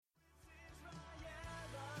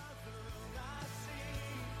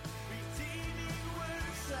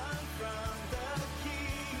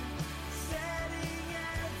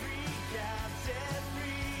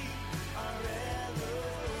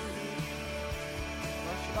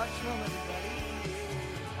Shalom, everybody.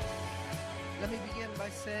 Let me begin by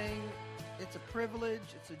saying it's a privilege,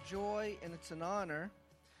 it's a joy, and it's an honor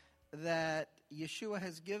that Yeshua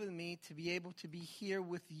has given me to be able to be here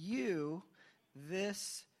with you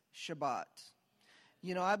this Shabbat.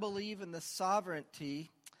 You know, I believe in the sovereignty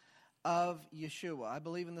of Yeshua. I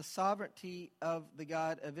believe in the sovereignty of the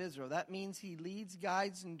God of Israel. That means he leads,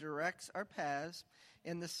 guides, and directs our paths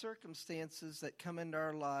in the circumstances that come into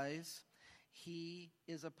our lives. He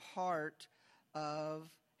is a part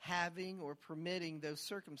of having or permitting those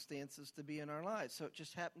circumstances to be in our lives. So it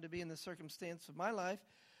just happened to be in the circumstance of my life.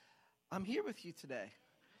 I'm here with you today.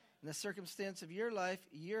 In the circumstance of your life,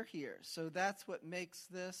 you're here. So that's what makes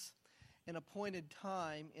this an appointed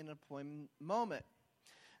time, an appointed moment.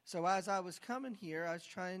 So as I was coming here, I was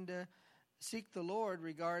trying to seek the Lord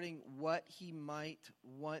regarding what he might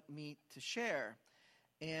want me to share.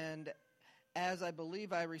 And as I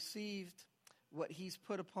believe I received what he's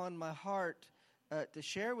put upon my heart to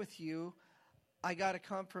share with you, I got a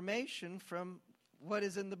confirmation from what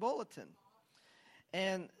is in the bulletin.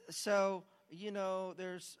 And so, you know,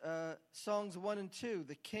 there's songs 1 and 2,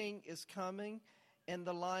 The King is Coming and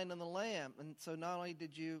The Lion and the Lamb. And so not only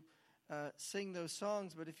did you sing those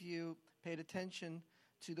songs, but if you paid attention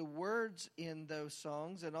to the words in those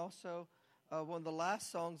songs, and also one of the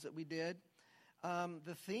last songs that we did,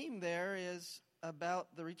 the theme there is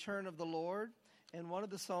about the return of the Lord. And one of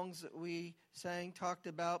the songs that we sang talked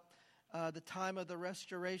about the time of the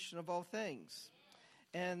restoration of all things.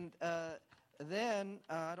 And then,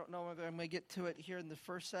 I don't know whether I'm going to get to it here in the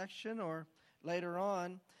first section or later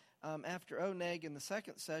on after Oneg in the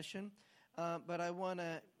second session. But I want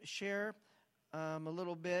to share a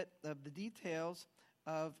little bit of the details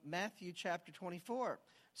of Matthew chapter 24.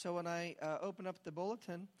 So when I opened up the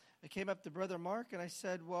bulletin, I came up to Brother Mark and I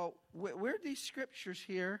said, well, where are these scriptures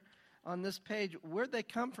here on this page? Where'd they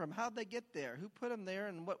come from? How'd they get there? Who put them there?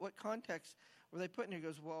 And what context were they put in here? He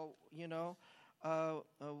goes, well, you know,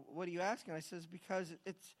 what are you asking? I says, because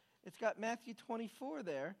it's got Matthew 24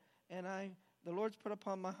 there, and the Lord's put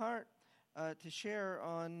upon my heart to share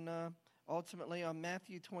on ultimately on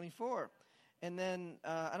Matthew 24. And then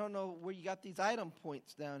I don't know where you got these item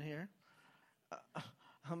points down here,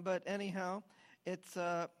 but anyhow, it's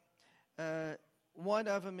one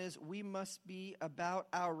of them is we must be about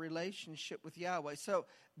our relationship with Yahweh. So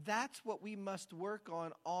that's what we must work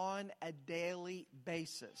on a daily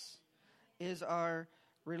basis, is our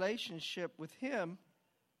relationship with him.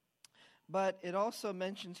 But it also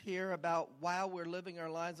mentions here about while we're living our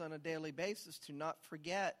lives on a daily basis to not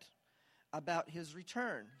forget about his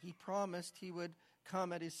return. He promised he would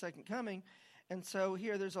come at his second coming. And so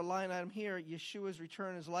here there's a line item here, Yeshua's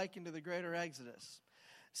return is likened to the greater Exodus.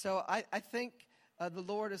 So I think the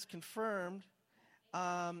Lord has confirmed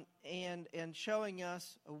and showing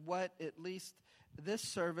us what at least this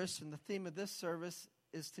service and the theme of this service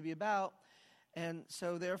is to be about. And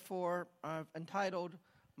so therefore I've entitled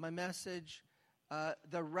my message,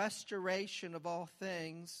 The Restoration of All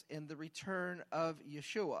Things and the Return of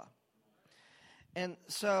Yeshua. And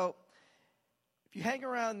so if you hang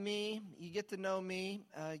around me, you get to know me,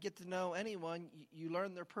 get to know anyone, you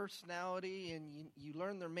learn their personality and you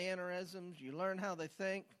learn their mannerisms, you learn how they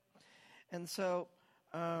think. And so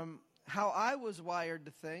how I was wired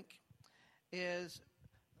to think is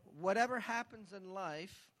whatever happens in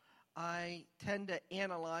life, I tend to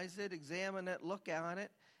analyze it, examine it, look at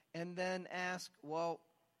it, and then ask, well,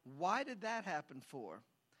 why did that happen for?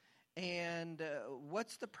 And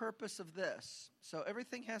what's the purpose of this? So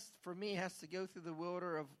everything has to go through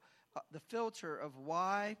the filter of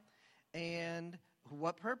why and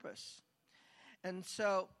what purpose. And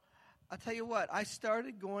so I'll tell you what, I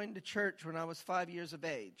started going to church when I was 5 years of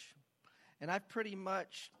age. And I've pretty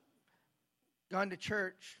much gone to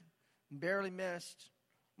church and barely missed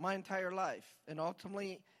my entire life. And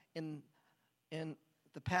ultimately, in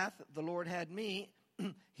the path that the Lord had me,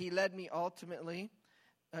 he led me ultimately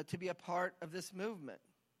to be a part of this movement.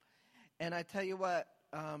 And I tell you what,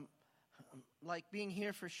 like being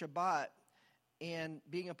here for Shabbat and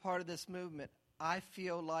being a part of this movement, I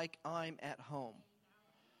feel like I'm at home.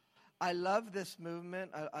 I love this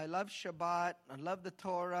movement. I love Shabbat. I love the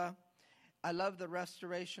Torah. I love the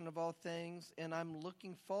restoration of all things. And I'm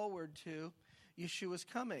looking forward to Yeshua's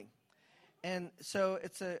coming. And so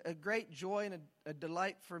it's a great joy and a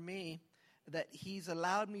delight for me that he's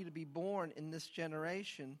allowed me to be born in this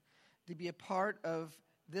generation, to be a part of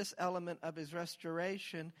this element of his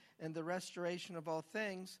restoration and the restoration of all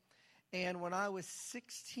things. And when I was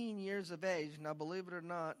 16 years of age, now believe it or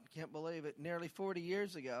not, can't believe it, nearly 40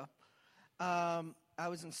 years ago, I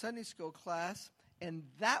was in Sunday school class, And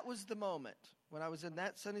that was the moment when I was in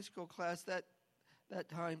that Sunday school class that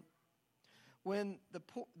time when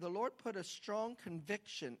the Lord put a strong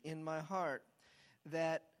conviction in my heart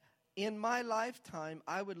that in my lifetime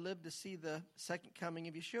I would live to see the second coming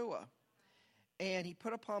of Yeshua. And he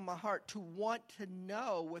put upon my heart to want to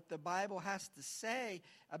know what the Bible has to say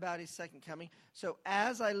about his second coming. So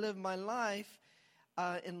as I live my life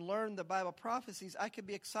and learn the Bible prophecies, I could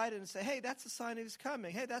be excited and say, hey, that's a sign of his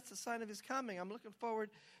coming. Hey, that's a sign of his coming. I'm looking forward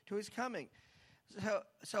to his coming.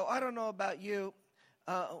 So I don't know about you.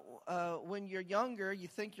 When you're younger, you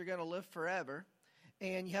think you're going to live forever.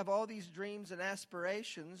 And you have all these dreams and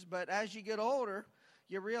aspirations. But as you get older,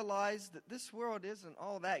 you realize that this world isn't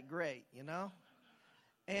all that great, you know.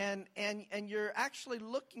 And you're actually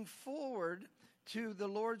looking forward to the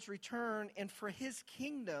Lord's return and for his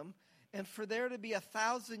kingdom and for there to be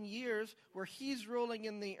 1,000 years where he's ruling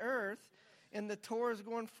in the earth and the Torah is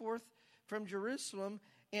going forth from Jerusalem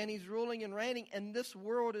and he's ruling and reigning and this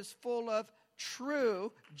world is full of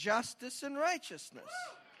true justice and righteousness.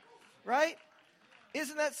 Right?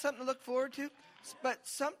 Isn't that something to look forward to? But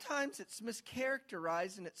sometimes it's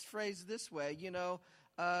mischaracterized and it's phrased this way, you know,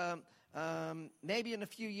 maybe in a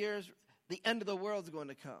few years, the end of the world's going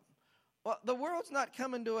to come. Well, the world's not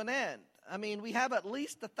coming to an end. I mean, we have at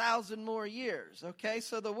least 1,000 more years, okay?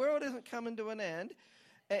 So the world isn't coming to an end.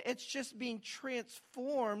 It's just being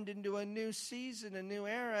transformed into a new season, a new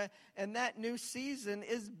era, and that new season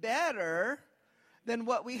is better than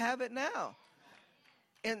what we have it now.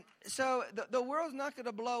 And so the world's not going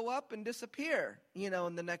to blow up and disappear, you know,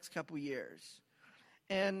 in the next couple years.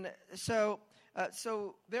 And so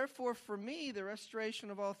therefore, for me, the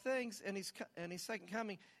restoration of all things and his second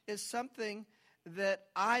coming is something that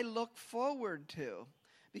I look forward to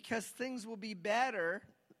because things will be better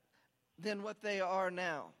than what they are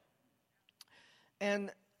now.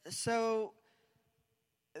 And so,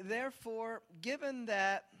 therefore, given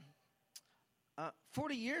that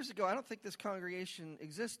 40 years ago, I don't think this congregation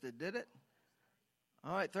existed, did it?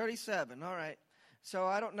 All right, 37, all right. So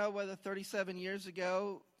I don't know whether 37 years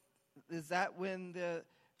ago, is that when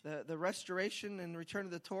the restoration and return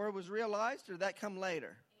of the Torah was realized, or did that come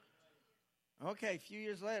later? Okay, a few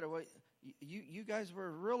years later. Well, you guys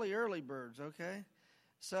were really early birds, okay?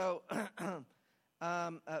 So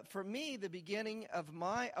for me, the beginning of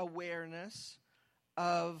my awareness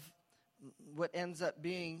of what ends up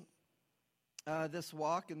being this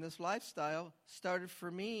walk and this lifestyle started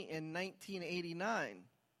for me in 1989.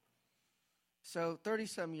 So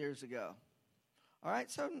 30-some years ago. All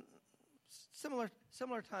right, so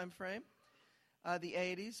similar time frame, the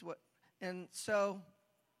 80s. And so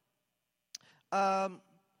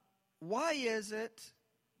why is it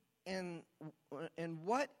and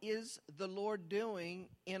what is the Lord doing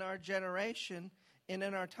in our generation and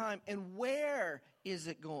in our time? And where is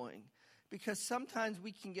it going? Because sometimes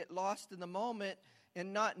we can get lost in the moment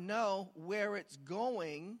and not know where it's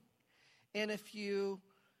going. And if you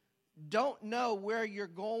don't know where you're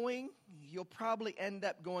going, you'll probably end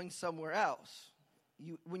up going somewhere else.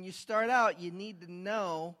 When you start out, you need to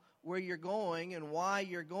know where you're going and why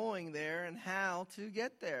you're going there and how to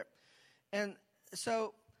get there. And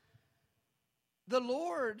so the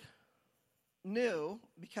Lord knew,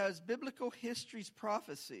 because biblical history's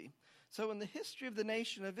prophecy. So in the history of the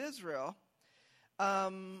nation of Israel,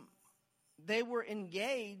 they were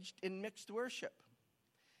engaged in mixed worship.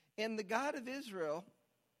 And the God of Israel,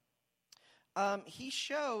 he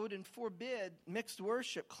showed and forbid mixed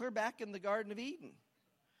worship clear back in the Garden of Eden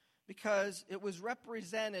because it was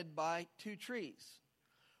represented by two trees.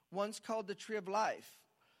 One's called the tree of life.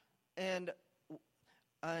 And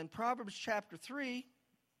in Proverbs chapter 3,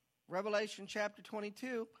 Revelation chapter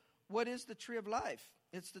 22, what is the tree of life?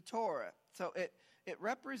 It's the Torah. So it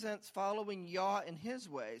represents following Yah in his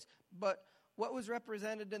ways. But what was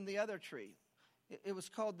represented in the other tree? It was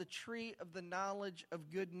called the tree of the knowledge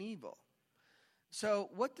of good and evil. So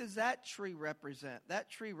what does that tree represent? That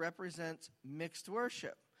tree represents mixed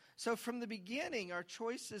worship. So from the beginning, our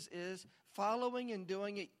choices is following and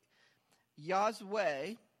doing it Yah's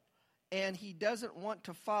way, and he doesn't want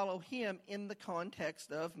to follow him in the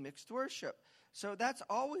context of mixed worship. So that's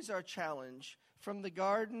always our challenge from the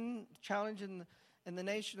garden, challenge in the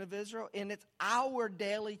nation of Israel, and it's our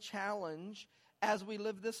daily challenge as we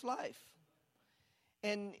live this life.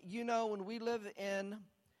 And you know, when we live in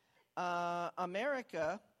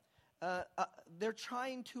America, they're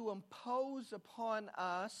trying to impose upon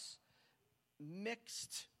us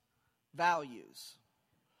mixed values.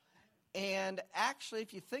 And actually,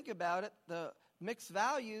 if you think about it, the mixed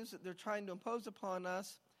values that they're trying to impose upon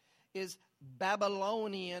us is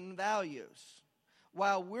Babylonian values.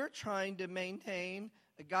 while we're trying to maintain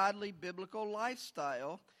a godly biblical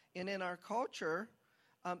lifestyle. And in our culture,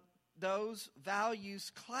 those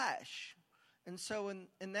values clash. And so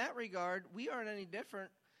in that regard, we aren't any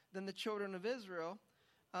different than the children of Israel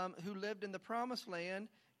who lived in the promised land,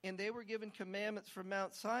 and they were given commandments from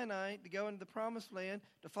Mount Sinai to go into the promised land,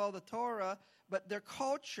 to follow the Torah, but their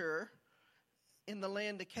culture in the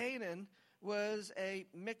land of Canaan was a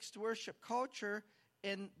mixed worship culture,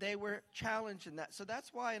 and they were challenged in that. So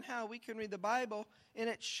that's why and how we can read the Bible, and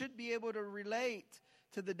it should be able to relate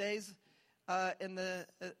to the days and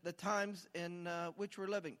the times in which we're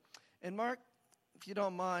living. And Mark, if you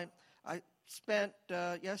don't mind, I spent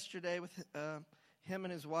yesterday with him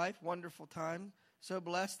and his wife, wonderful time. So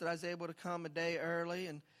blessed that I was able to come a day early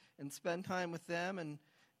and spend time with them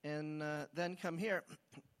and then come here.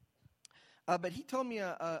 But he told me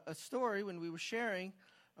a story when we were sharing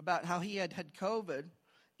about how he had COVID,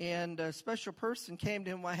 and a special person came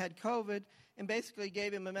to him when I had COVID and basically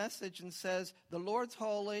gave him a message and says, the Lord's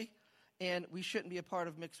holy and we shouldn't be a part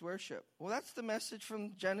of mixed worship. Well, that's the message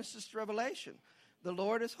from Genesis to Revelation. The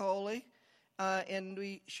Lord is holy and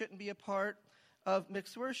we shouldn't be a part of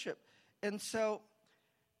mixed worship. And so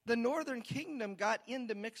the northern kingdom got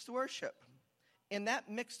into mixed worship. And that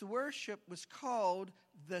mixed worship was called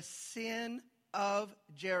the sin of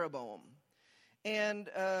Jeroboam. And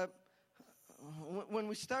when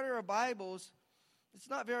we study our Bibles, it's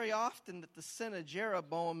not very often that the sin of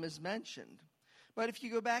Jeroboam is mentioned. But if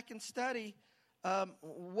you go back and study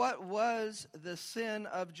what was the sin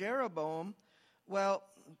of Jeroboam, well,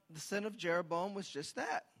 the sin of Jeroboam was just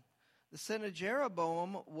that. The sin of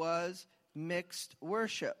Jeroboam was mixed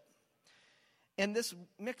worship. And this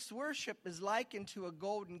mixed worship is likened to a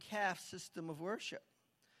golden calf system of worship.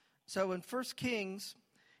 So in 1 Kings,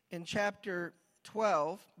 in chapter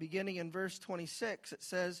 12, beginning in verse 26, it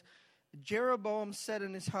says, Jeroboam said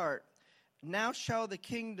in his heart, now shall the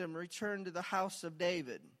kingdom return to the house of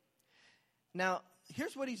David. Now,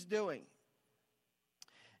 here's what he's doing.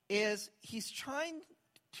 Is he's trying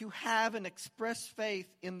to have and express faith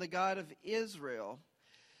in the God of Israel,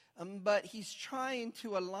 but he's trying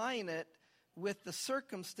to align it with the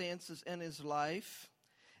circumstances in his life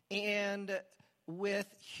and with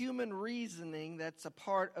human reasoning that's a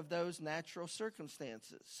part of those natural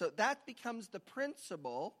circumstances. So that becomes the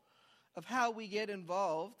principle of how we get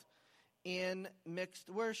involved in mixed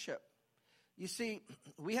worship. You see,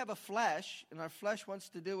 we have a flesh, and our flesh wants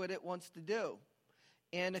to do what it wants to do.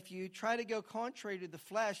 And if you try to go contrary to the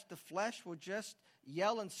flesh will just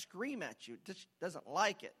yell and scream at you. It just doesn't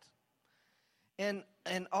like it.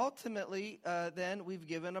 And ultimately, then we've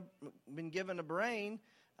been given a brain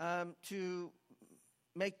to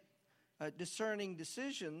make discerning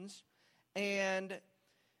decisions, and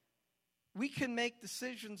we can make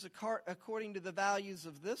decisions according to the values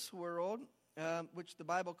of this world, which the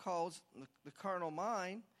Bible calls the carnal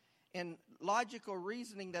mind, and logical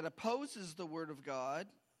reasoning that opposes the Word of God,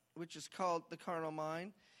 which is called the carnal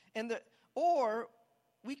mind, or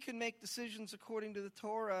we can make decisions according to the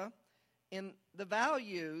Torah and the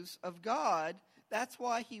values of God. That's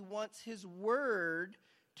why He wants His Word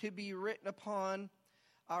to be written upon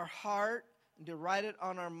our heart and to write it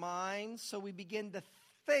on our minds, so we begin to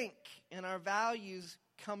think and our values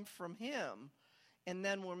come from Him, and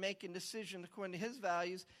then we're making decisions according to His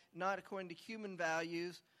values, not according to human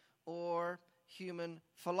values or human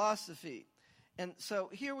philosophy. And so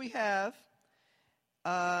here we have,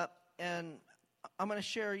 and I'm going to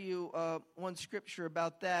share you one scripture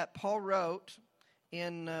about that. Paul wrote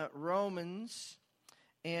in Romans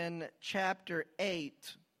in chapter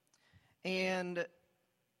 8 and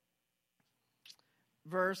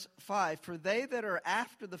verse 5. For they that are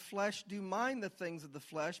after the flesh do mind the things of the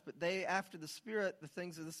flesh, but they after the Spirit the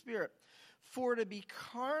things of the Spirit. For to be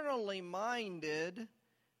carnally minded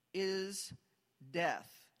is death.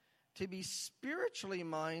 To be spiritually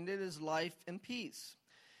minded is life and peace.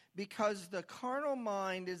 Because the carnal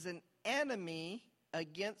mind is an enemy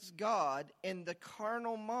against God, and the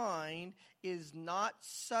carnal mind is not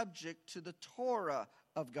subject to the Torah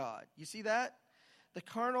of God. You see that? The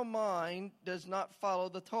carnal mind does not follow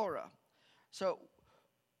the Torah. So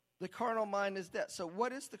the carnal mind is death. So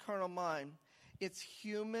what is the carnal mind? It's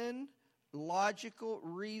human logical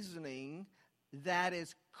reasoning that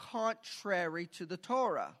is contrary to the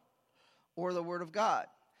Torah or the Word of God.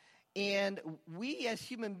 And we as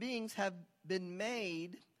human beings have been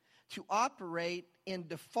made to operate in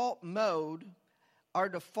default mode. Our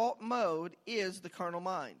default mode is the carnal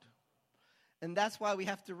mind. And that's why we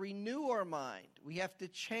have to renew our mind. We have to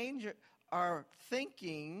change our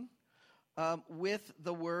thinking with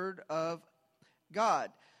the Word of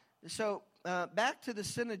God. So back to the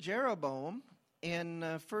sin of Jeroboam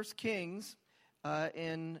in 1 Kings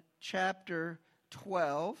in chapter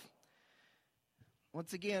 12.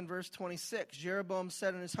 Once again, verse 26. Jeroboam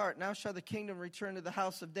said in his heart, "Now shall the kingdom return to the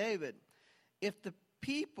house of David. If the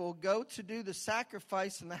people go to do the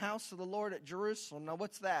sacrifice in the house of the Lord at Jerusalem." Now,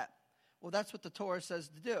 what's that? Well, that's what the Torah says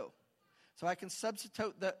to do. So I can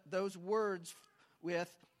substitute those words with,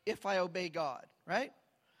 if I obey God, right?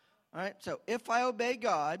 All right, so if I obey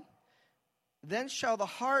God, then shall the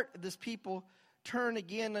heart of this people turn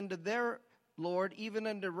again unto their Lord, even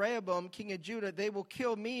unto Rehoboam, king of Judah. They will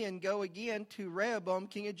kill me and go again to Rehoboam,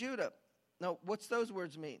 king of Judah. Now, what's those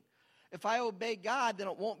words mean? If I obey God, then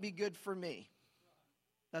it won't be good for me.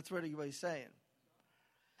 That's what he's saying.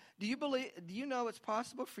 Do you know it's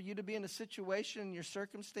possible for you to be in a situation in your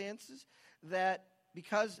circumstances that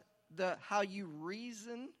because how you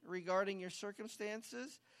reason regarding your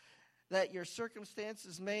circumstances, that your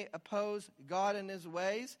circumstances may oppose God and his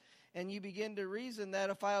ways, and you begin to reason that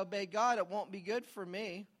if I obey God, it won't be good for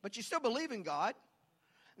me, but you still believe in God,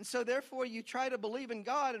 and so therefore you try to believe in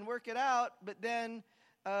God and work it out, but then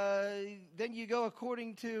you go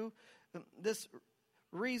according to this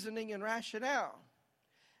reasoning and rationale.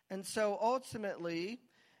 And so ultimately,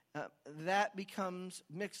 that becomes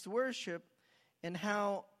mixed worship, and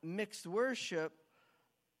how mixed worship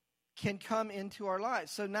can come into our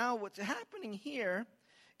lives. So now what's happening here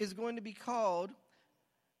is going to be called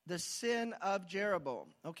the sin of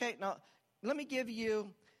Jeroboam. Okay, now let me give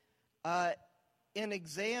you an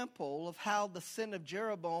example of how the sin of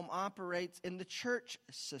Jeroboam operates in the church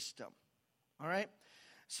system. All right,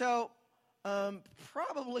 so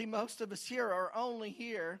probably most of us here are only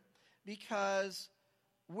here because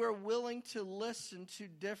we're willing to listen to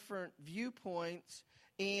different viewpoints,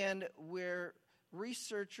 and we're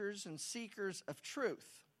researchers and seekers of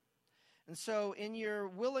truth. And so in your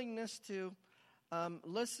willingness to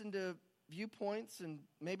listen to viewpoints and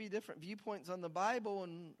maybe different viewpoints on the Bible,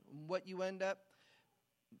 and what you end up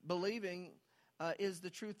believing is the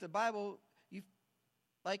truth of the Bible, you,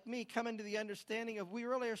 like me, come into the understanding of we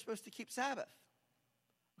really are supposed to keep Sabbath.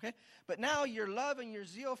 Okay? But now your love and your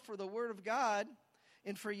zeal for the Word of God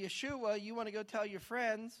and for Yeshua, you want to go tell your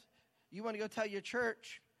friends, you want to go tell your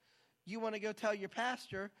church, you want to go tell your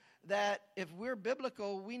pastor that if we're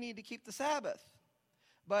biblical, we need to keep the Sabbath.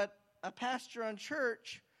 But a pastor on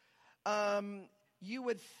church, you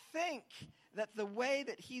would think that the way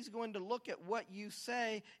that he's going to look at what you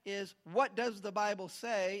say is, what does the Bible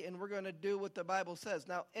say? And we're going to do what the Bible says.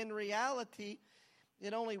 Now, in reality,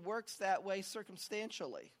 it only works that way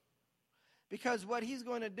circumstantially. Because what he's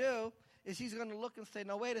going to do is he's going to look and say,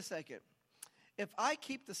 no, wait a second. If I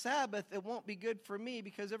keep the Sabbath, it won't be good for me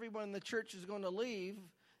because everyone in the church is going to leave,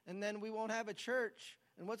 and then we won't have a church.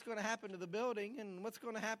 And what's going to happen to the building, and what's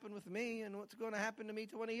going to happen with me, and what's going to happen to me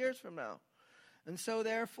 20 years from now? And so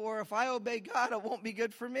therefore, if I obey God, it won't be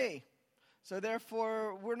good for me. So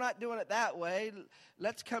therefore, we're not doing it that way.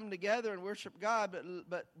 Let's come together and worship God,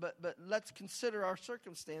 but let's consider our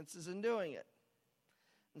circumstances in doing it.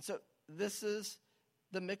 And so this is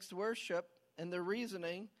the mixed worship and the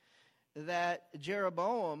reasoning that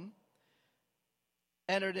Jeroboam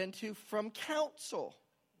entered into from counsel.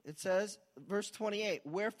 It says, verse 28,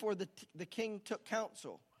 wherefore the king took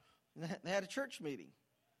counsel. They had a church meeting,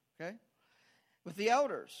 okay, with the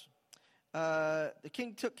elders. The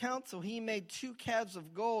king took counsel. He made 2 calves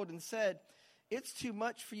of gold and said, it's too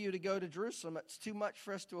much for you to go to Jerusalem. It's too much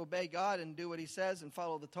for us to obey God and do what he says and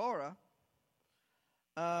follow the Torah.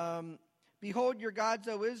 Behold your gods,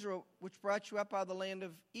 O Israel, which brought you up out of the land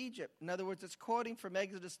of Egypt. In other words, it's quoting from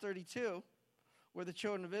Exodus 32, where the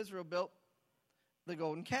children of Israel built the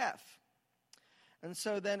golden calf. And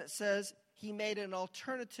so then it says, he made an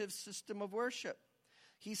alternative system of worship.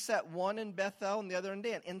 He set one in Bethel and the other in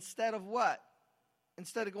Dan. Instead of what?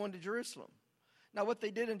 Instead of going to Jerusalem. Now what they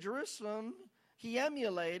did in Jerusalem, he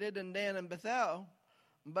emulated in Dan and Bethel,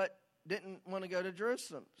 but didn't want to go to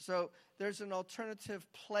Jerusalem. So there's an alternative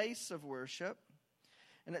place of worship.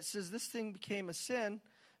 And it says this thing became a sin,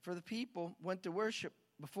 for the people went to worship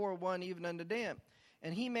before one even unto Dan.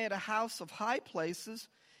 And he made a house of high places,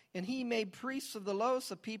 and he made priests of the lowest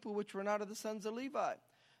of people which were not of the sons of Levi.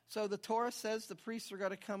 So the Torah says the priests are going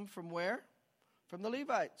to come from where? From the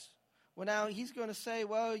Levites. Well, now he's going to say,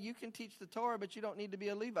 well, you can teach the Torah, but you don't need to be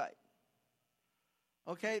a Levite.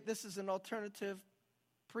 Okay, this is an alternative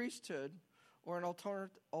priesthood or an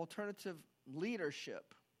alternative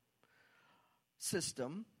leadership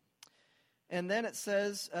system. And then it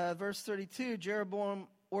says, verse 32, Jeroboam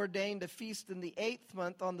ordained a feast in the 8th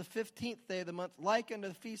month on the 15th day of the month, like unto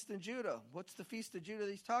the feast in Judah. What's the feast of Judah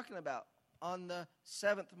that he's talking about? on the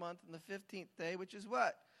 7th month and the 15th day, which is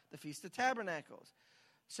what? The Feast of Tabernacles.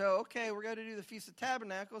 So, okay, we're going to do the Feast of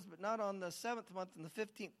Tabernacles, but not on the 7th month and the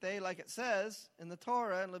 15th day like it says in the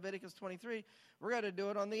Torah in Leviticus 23. We're going to do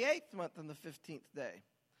it on the 8th month and the 15th day.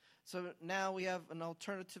 So now we have an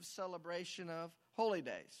alternative celebration of holy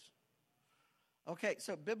days. Okay,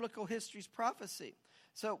 so biblical history's prophecy.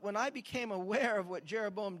 So when I became aware of what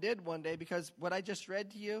Jeroboam did one day, because what I just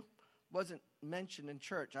read to you wasn't mentioned in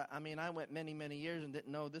church. I mean, I went many, many years and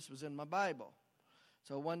didn't know this was in my Bible.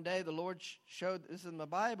 So one day the Lord showed this in my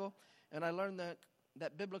Bible, and I learned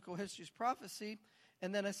that biblical history's prophecy.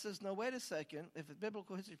 And then I says, no, wait a second. If it's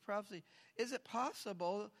biblical history prophecy, is it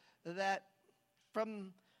possible that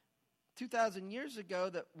from 2,000 years ago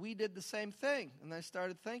that we did the same thing? And I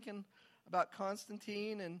started thinking about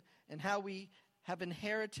Constantine and how we have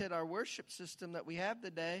inherited our worship system that we have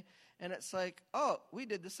today. And it's like, oh, we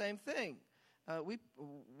did the same thing.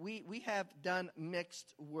 We have done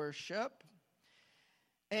mixed worship.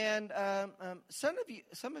 And some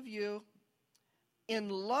of you, in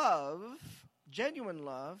love, genuine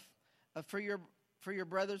love, for your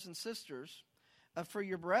brothers and sisters, for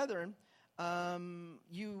your brethren,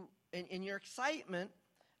 you in your excitement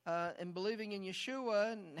and believing in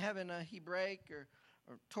Yeshua and having a Hebraic or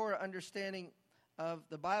Torah understanding of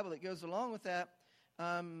the Bible that goes along with that,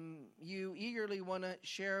 you eagerly want to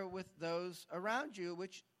share with those around you,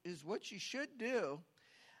 which is what you should do.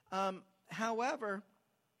 However,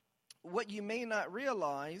 what you may not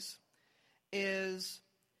realize is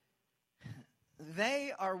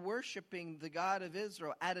they are worshiping the God of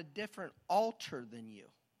Israel at a different altar than you.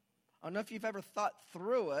 I don't know if you've ever thought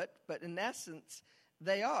through it, but in essence,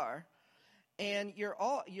 they are. And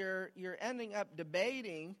you're ending up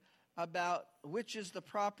debating about which is the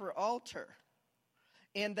proper altar.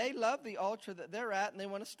 And they love the altar that they're at, and they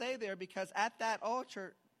want to stay there because at that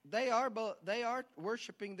altar, they are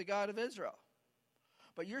worshiping the God of Israel.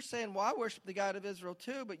 But you're saying, well, I worship the God of Israel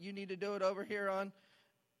too, but you need to do it over here on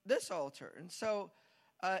this altar. And so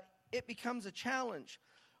it becomes a challenge.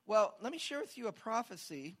 Well, let me share with you a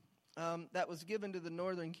prophecy that was given to the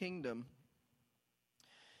northern kingdom.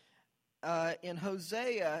 In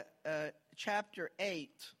Hosea chapter 8,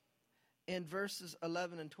 in verses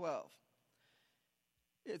 11 and 12.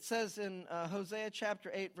 It says in Hosea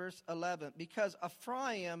chapter 8, verse 11, because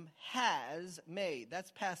Ephraim has made,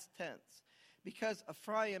 that's past tense, because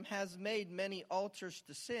Ephraim has made many altars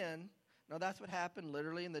to sin. Now that's what happened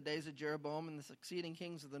literally in the days of Jeroboam and the succeeding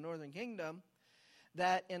kings of the northern kingdom,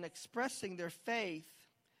 that in expressing their faith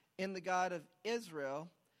in the God of Israel,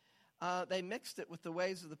 they mixed it with the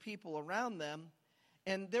ways of the people around them.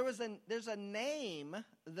 And there's a name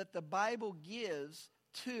that the Bible gives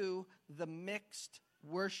to the mixed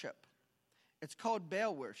worship. It's called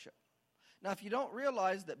Baal worship. Now, if you don't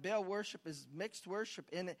realize that Baal worship is mixed worship,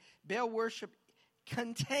 and Baal worship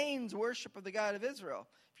contains worship of the God of Israel,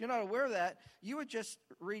 if you're not aware of that, you would just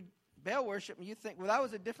read Baal worship and you think, well, that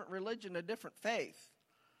was a different religion, a different faith.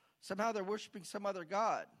 Somehow they're worshiping some other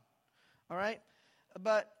God. All right?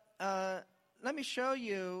 But let me show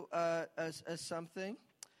you as something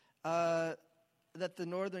that the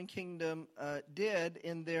northern kingdom did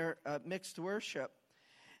in their mixed worship.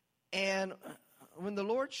 And when the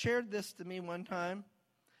Lord shared this to me one time,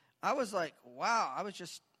 I was like, wow, I was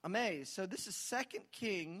just amazed. So this is 2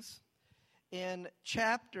 Kings in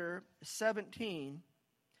chapter 17.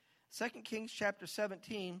 2 Kings chapter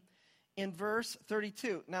 17 in verse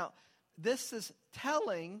 32. Now, this is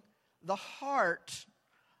telling the heart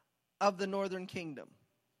of the northern kingdom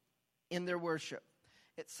in their worship.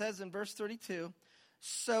 It says in verse 32,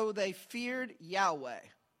 so they feared Yahweh.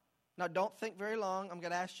 Now, don't think very long. I'm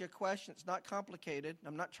going to ask you a question. It's not complicated.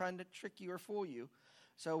 I'm not trying to trick you or fool you.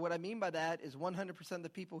 So what I mean by that is 100% of the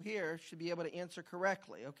people here should be able to answer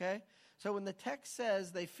correctly, okay? So when the text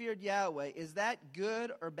says they feared Yahweh, is that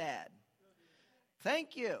good or bad?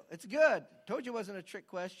 Thank you. It's good. Told you it wasn't a trick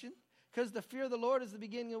question, because the fear of the Lord is the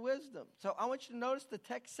beginning of wisdom. So I want you to notice the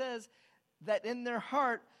text says that in their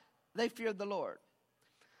heart they feared the Lord.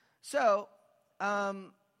 So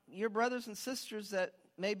your brothers and sisters that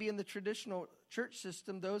may be in the traditional church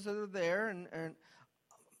system, those that are there, and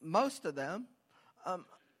most of them,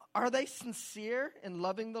 are they sincere in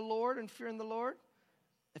loving the Lord and fearing the Lord?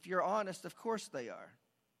 If you're honest, of course they are.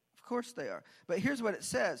 Of course they are. But here's what it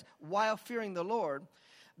says. While fearing the Lord,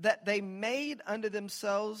 that they made unto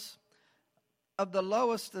themselves of the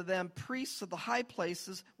lowest of them priests of the high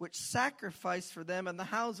places, which sacrificed for them in the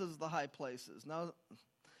houses of the high places. Now,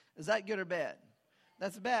 is that good or bad?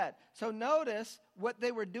 That's bad. So notice what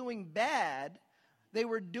they were doing bad. They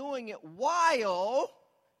were doing it while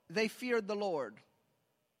they feared the Lord.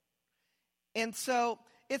 And so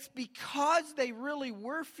it's because they really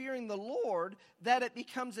were fearing the Lord that it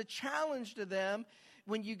becomes a challenge to them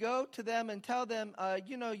when you go to them and tell them,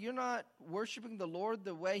 you're not worshiping the Lord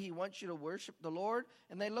the way he wants you to worship the Lord.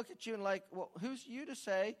 And they look at you and like, well, who's you to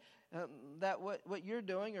say that what you're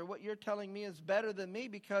doing or what you're telling me is better than me?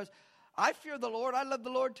 Because I fear the Lord. I love the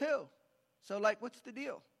Lord too. So like, what's the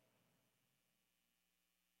deal?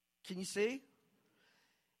 Can you see?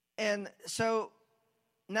 And so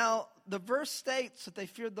now the verse states that they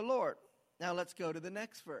feared the Lord. Now let's go to the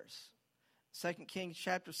next verse. 2 Kings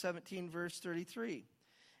chapter 17, verse 33.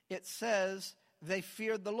 It says they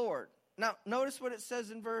feared the Lord. Now, notice what it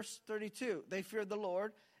says in verse 32. They feared the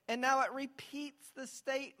Lord. And now it repeats the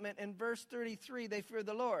statement in verse 33. They feared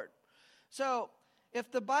the Lord. So,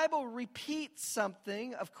 if the Bible repeats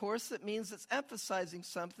something, of course, it means it's emphasizing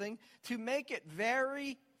something to make it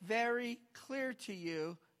very, very clear to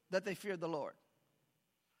you that they feared the Lord.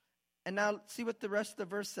 And now, see what the rest of the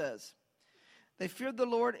verse says. They feared the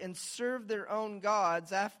Lord and served their own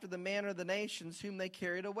gods after the manner of the nations whom they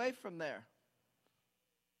carried away from there.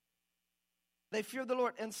 They feared the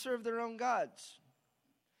Lord and served their own gods.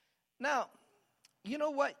 Now, you know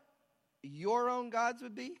what your own gods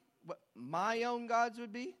would be? What my own gods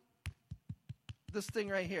would be? This thing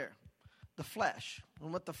right here. The flesh.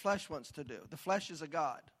 And what the flesh wants to do. The flesh is a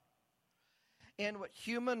god. And what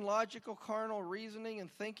human, logical, carnal reasoning and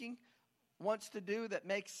thinking wants to do that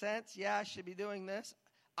makes sense. Yeah, I should be doing this.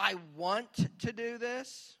 I want to do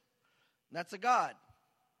this. That's a god.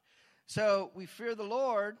 So we fear the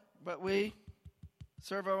Lord, but we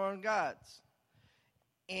serve our own gods.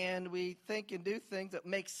 And we think and do things that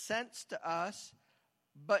make sense to us,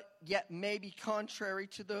 but yet may be contrary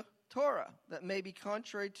to the Torah, that may be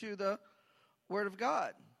contrary to the Word of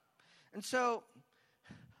God. And so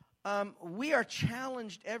we are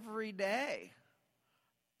challenged every day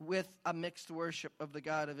with a mixed worship of the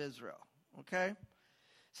God of Israel. Okay?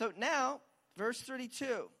 So now, verse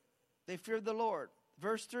 32, they feared the Lord.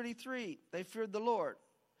 Verse 33, they feared the Lord.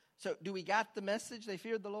 So do we got the message? They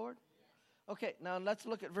feared the Lord? Okay, now let's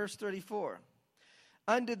look at verse 34.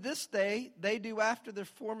 Unto this day, they do after their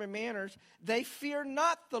former manners. They fear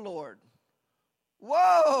not the Lord.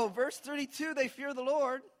 Whoa! Verse 32, they fear the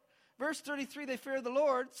Lord. Verse 33, they fear the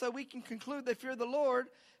Lord. So we can conclude they fear the Lord.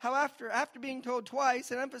 How after being told twice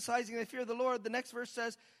and emphasizing they fear the Lord, the next verse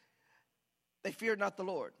says, they feared not the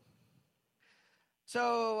Lord.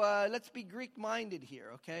 So let's be Greek-minded here,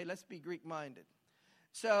 okay? Let's be Greek-minded.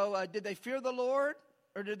 So did they fear the Lord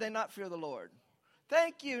or did they not fear the Lord?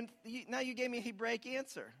 Thank you. Now you gave me a Hebraic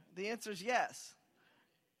answer. The answer is yes.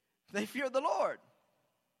 They feared the Lord,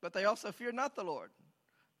 but they also feared not the Lord.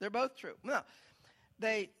 They're both true. No,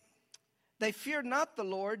 they feared not the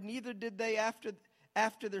Lord, neither did they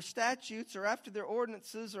after their statutes or after their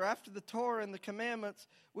ordinances or after the Torah and the commandments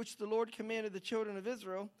which the Lord commanded the children of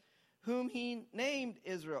Israel, whom he named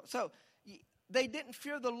Israel. So they didn't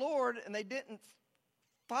fear the Lord and they didn't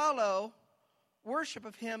follow worship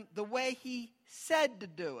of him the way he said to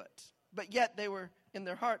do it. But yet they were, in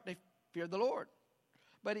their heart, they feared the Lord.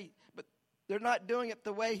 But they're not doing it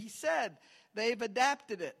the way he said. They've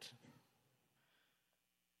adapted it.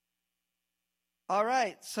 All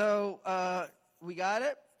right, so we got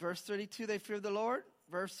it. Verse 32, they feared the Lord.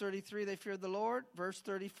 Verse 33, they feared the Lord. Verse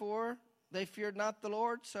 34, they feared not the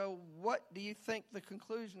Lord. So what do you think the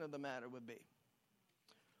conclusion of the matter would be?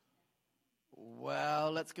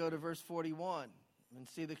 Well, let's go to verse 41 and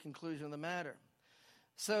see the conclusion of the matter.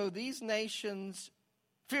 So these nations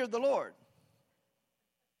feared the Lord,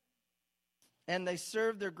 and they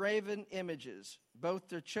served their graven images, both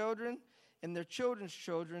their children and their children's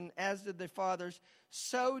children, as did their fathers.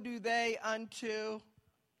 So do they unto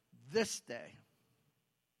this day.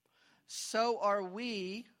 So are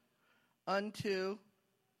we unto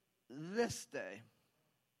this day.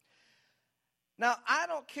 Now, I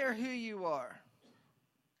don't care who you are.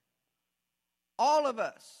 All of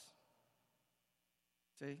us.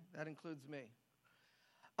 See, that includes me.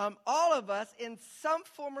 All of us, in some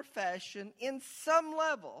form or fashion, in some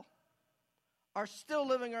level, are still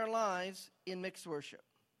living our lives in mixed worship.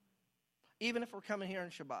 Even if we're coming here on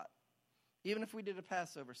Shabbat. Even if we did a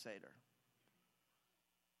Passover Seder.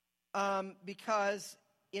 Because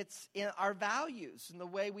it's in our values, in the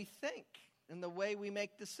way we think, in the way we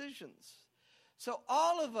make decisions. So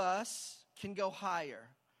all of us can go higher.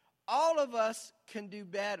 All of us can do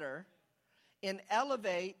better and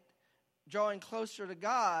elevate, drawing closer to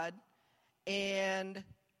God, and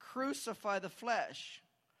crucify the flesh.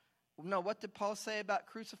 No, what did Paul say about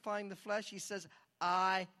crucifying the flesh? He says,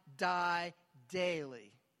 I die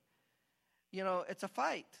daily. You know, it's a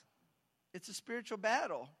fight. It's a spiritual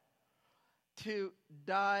battle. to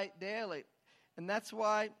die daily. And that's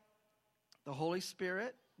why the Holy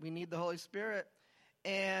Spirit, we need the Holy Spirit,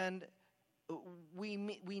 and we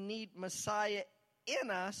need Messiah in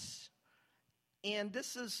us. And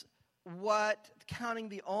this is what counting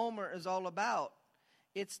the Omer is all about.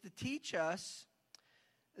 It's to teach us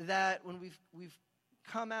that when we've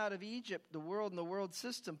come out of Egypt, the world and the world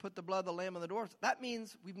system, put the blood of the Lamb on the doors, that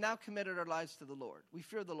means we've now committed our lives to the Lord. We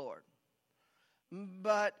fear the Lord.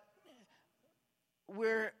 But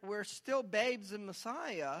we're still babes in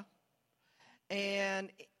Messiah, and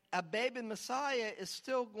a babe in Messiah is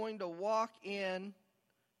still going to walk in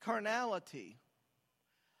carnality.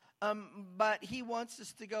 But he wants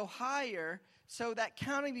us to go higher, so that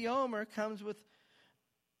counting the Omer comes with,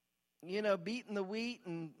 beating the wheat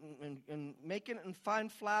and making it in fine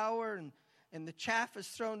flour, and the chaff is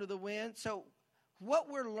thrown to the wind. So what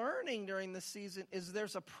we're learning during this season is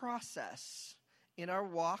there's a process in our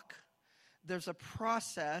walk. There's a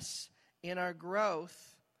process in our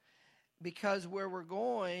growth, because where we're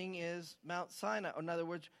going is Mount Sinai. In other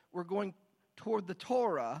words, we're going toward the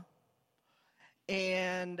Torah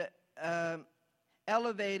and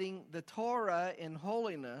elevating the Torah in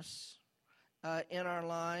holiness in our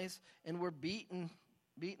lives, and we're beating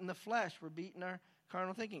the flesh. We're beating our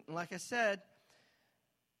carnal thinking. And like I said,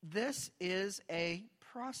 this is a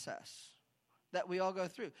process that we all go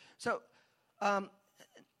through. So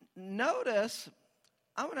notice,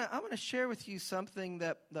 I want to share with you something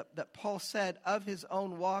that Paul said of his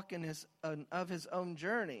own walk and of his own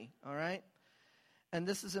journey. All right, and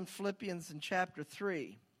this is in Philippians in chapter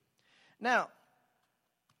 3. Now,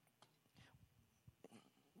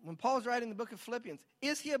 when Paul's writing the book of Philippians,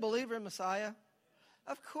 is he a believer in Messiah?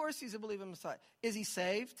 Of course he's a believer in Messiah. Is he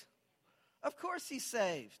saved? Of course he's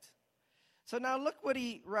saved. So now look what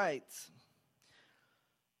he writes.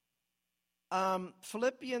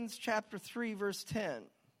 Philippians chapter 3, verse 10.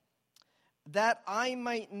 That I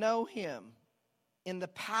might know him in the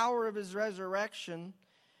power of his resurrection,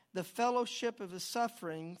 the fellowship of his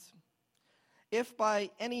sufferings, if by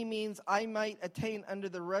any means I might attain unto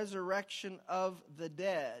the resurrection of the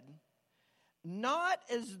dead, not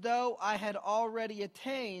as though I had already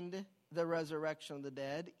attained the resurrection of the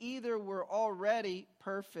dead, either were already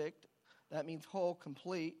perfect, that means whole,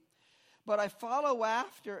 complete, but I follow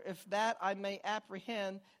after, if that I may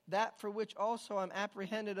apprehend that for which also I'm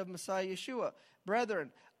apprehended of Messiah Yeshua.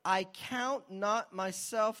 Brethren, I count not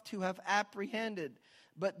myself to have apprehended,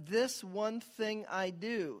 but this one thing I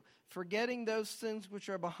do, forgetting those things which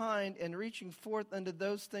are behind and reaching forth unto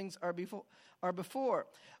those things are before.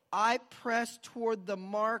 I press toward the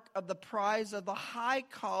mark of the prize of the high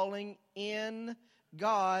calling in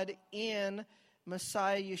God in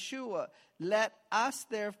Messiah Yeshua. Let us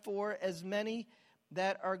therefore, as many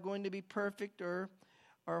that are going to be perfect or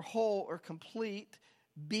whole or complete,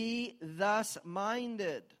 be thus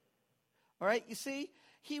minded. All right, you see,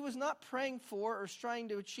 he was not praying for or trying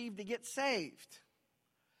to achieve to get saved.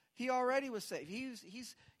 He already was saved.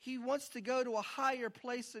 He wants to go to a higher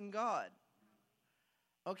place in God.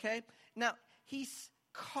 Okay? Now, he's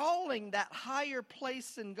calling that higher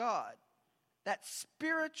place in God, that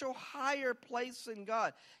spiritual higher place in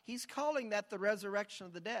God, he's calling that the resurrection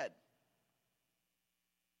of the dead.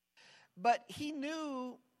 But he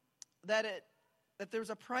knew that there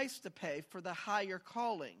was a price to pay for the higher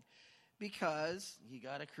calling, because you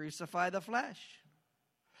got to crucify the flesh.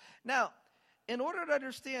 Now, in order to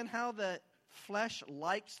understand how the flesh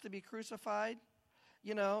likes to be crucified,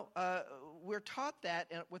 we're taught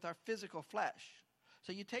that with our physical flesh.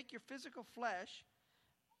 So you take your physical flesh,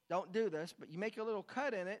 don't do this, but you make a little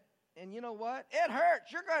cut in it, and you know what? It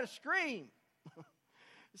hurts. You're going to scream.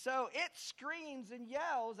 So it screams and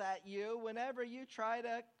yells at you whenever you try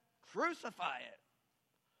to crucify it.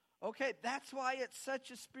 Okay, that's why it's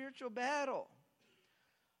such a spiritual battle.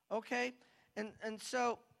 Okay, and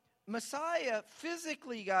so Messiah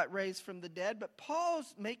physically got raised from the dead, but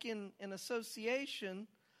Paul's making an association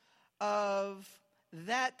of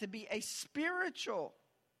that to be a spiritual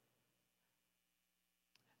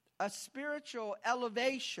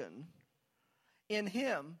elevation in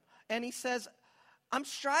him. And he says, I'm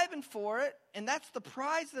striving for it, and that's the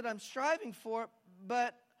prize that I'm striving for,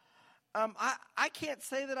 but I can't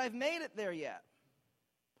say that I've made it there yet.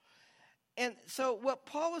 And so what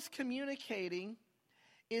Paul is communicating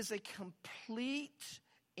is a complete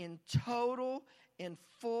and total and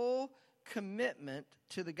full commitment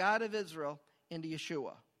to the God of Israel and to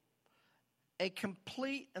Yeshua. A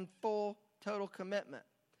complete and full, total commitment.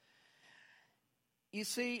 You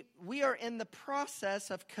see, we are in the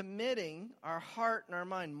process of committing our heart and our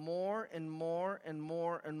mind more and more and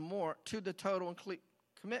more and more to the total and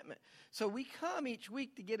commitment. So we come each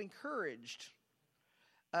week to get encouraged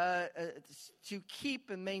to keep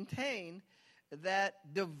and maintain that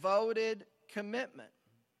devoted commitment.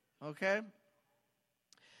 Okay?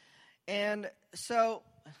 And so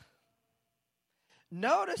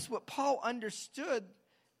notice what Paul understood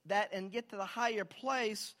that, and get to the higher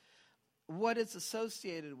place, what is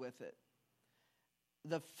associated with it.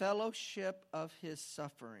 The fellowship of his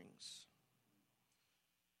sufferings.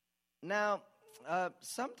 Now,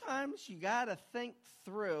 sometimes you got to think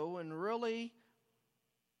through and really,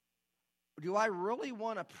 do I really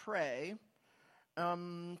want to pray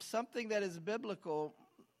something that is biblical,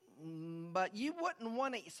 but you wouldn't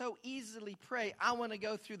want to so easily pray, I want to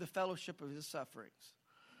go through the fellowship of his sufferings.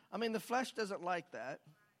 I mean, the flesh doesn't like that.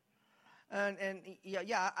 And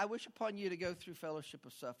I wish upon you to go through fellowship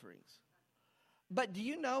of sufferings. But do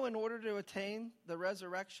you know, in order to attain the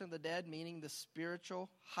resurrection of the dead, meaning the spiritual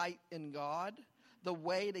height in God, the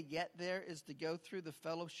way to get there is to go through the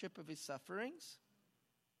fellowship of his sufferings?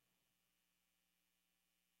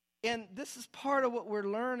 And this is part of what we're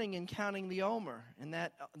learning in counting the omer, and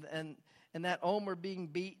that omer being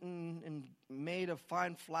beaten and made of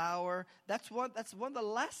fine flour. That's one of the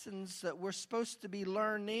lessons that we're supposed to be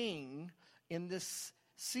learning in this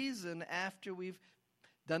season after we've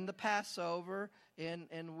done the Passover,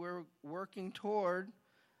 and we're working toward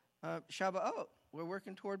Shavuot. We're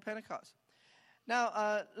working toward Pentecost.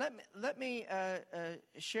 Now, let me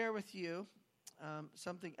share with you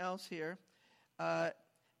something else here,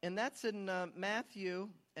 and that's in Matthew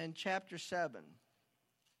and chapter 7.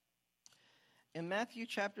 In Matthew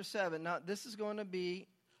chapter 7, now this is going to be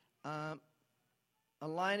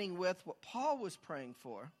aligning with what Paul was praying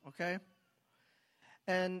for, okay?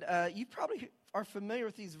 And you probably are familiar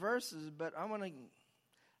with these verses, but I want to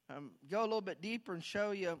go a little bit deeper and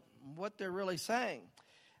show you what they're really saying.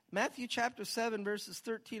 Matthew chapter 7, verses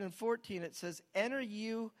 13 and 14, it says, "Enter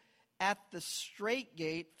you at the strait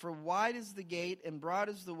gate, for wide is the gate, and broad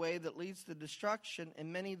is the way that leads to destruction,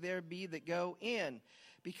 and many there be that go in.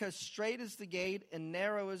 Because strait is the gate, and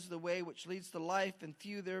narrow is the way which leads to life, and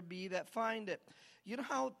few there be that find it." You know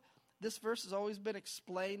how this verse has always been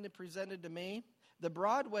explained and presented to me? The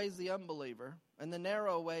broad way is the unbeliever, and the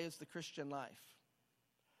narrow way is the Christian life.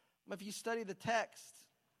 If you study the text,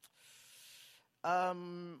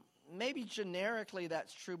 maybe generically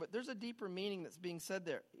that's true, but there's a deeper meaning that's being said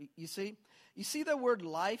there. You see the word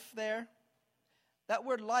life there? That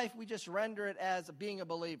word life, we just render it as being a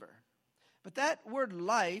believer. But that word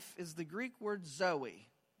life is the Greek word zoe.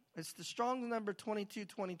 It's the Strong's number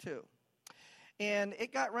 2222. And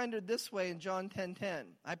it got rendered this way in John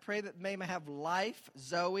 10:10. "I pray that they may have life,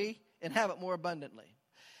 zoe, and have it more abundantly."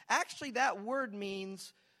 Actually, that word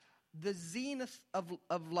means the zenith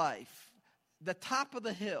of life, the top of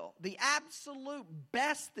the hill, the absolute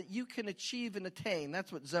best that you can achieve and attain.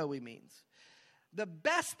 That's what zoe means. The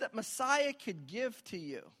best that Messiah could give to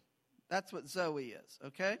you. That's what zoe is,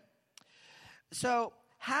 okay? So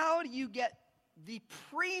how do you get the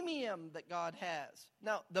premium that God has?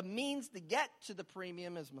 Now, the means to get to the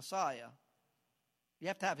premium is Messiah. You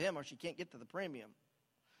have to have him or you can't get to the premium.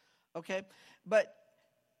 Okay? But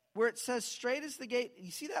where it says straight is the gate,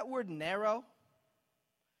 you see that word narrow?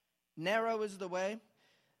 Narrow is the way.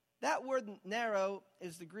 That word narrow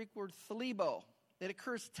is the Greek word thalibo. It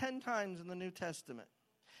occurs 10 times in the New Testament.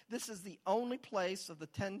 This is the only place of the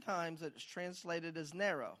 10 times that it's translated as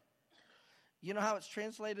narrow. You know how it's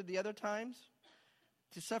translated the other times?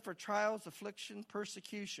 To suffer trials, affliction,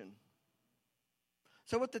 persecution.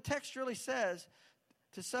 So what the text really says,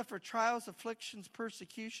 to suffer trials, afflictions,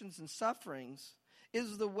 persecutions, and sufferings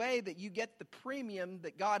is the way that you get the premium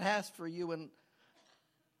that God has for you and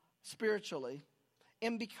spiritually.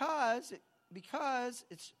 And because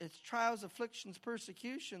it's trials, afflictions,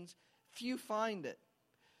 persecutions, few find it.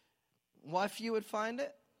 Why few would find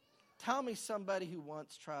it? Tell me somebody who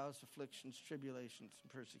wants trials, afflictions, tribulations,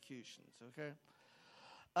 and persecutions, okay?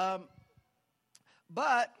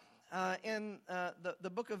 But in the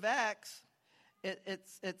book of Acts,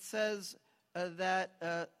 it says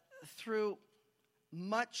that through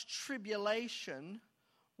much tribulation,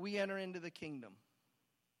 we enter into the kingdom.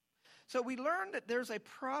 So we learned that there's a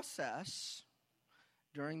process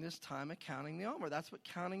during this time of counting the omer. That's what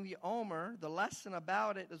counting the omer, the lesson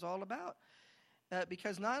about it, is all about.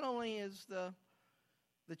 Because not only is the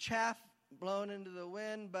chaff blown into the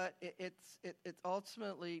wind, but it's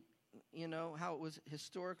ultimately, how it was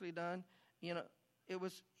historically done, it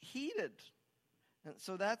was heated. And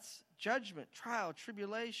so that's judgment, trial,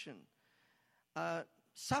 tribulation,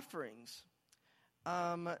 sufferings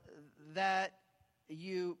that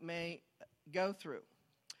you may go through.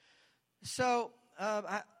 So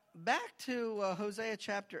back to Hosea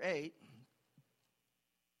chapter 8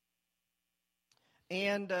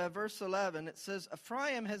 and verse 11. It says,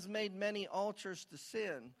 Ephraim has made many altars to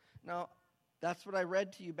sin. Now, that's what I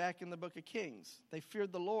read to you back in the book of Kings. They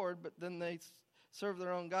feared the Lord, but then they served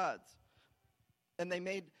their own gods. And they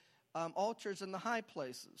made altars in the high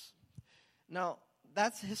places. Now,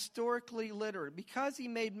 that's historically literate. Because he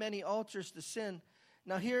made many altars to sin,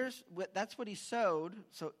 now that's what he sowed.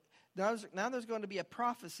 So now there's going to be a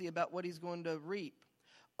prophecy about what he's going to reap.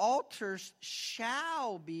 Altars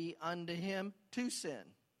shall be unto him to sin.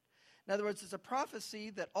 In other words, it's a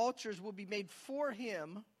prophecy that altars will be made for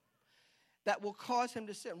him that will cause him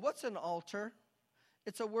to sin. What's an altar?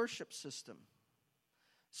 It's a worship system.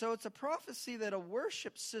 So it's a prophecy that a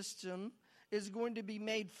worship system is going to be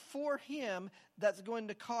made for him that's going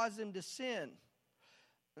to cause him to sin.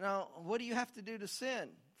 Now, what do you have to do to sin?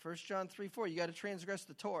 1 John 3:4, you got to transgress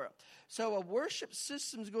the Torah. So a worship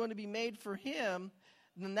system is going to be made for him,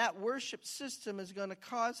 then that worship system is going to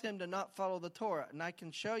cause him to not follow the Torah. And I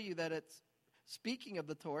can show you that it's speaking of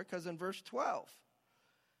the Torah, because in verse 12,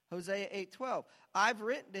 Hosea 8:12, I've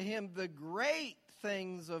written to him the great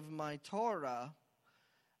things of my Torah,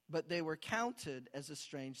 but they were counted as a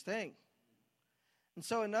strange thing. And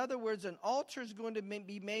so, in other words, an altar is going to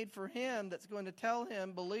be made for him that's going to tell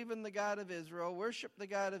him, believe in the God of Israel, worship the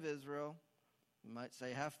God of Israel. You might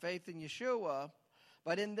say, have faith in Yeshua.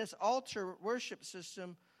 But in this altar worship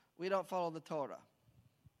system, we don't follow the Torah.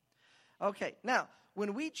 Okay, now,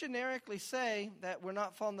 when we generically say that we're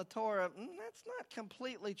not following the Torah, that's not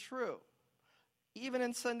completely true. Even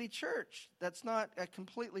in Sunday church, that's not a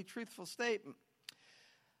completely truthful statement.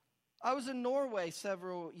 I was in Norway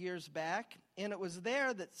several years back, and it was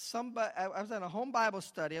there that I was at a home Bible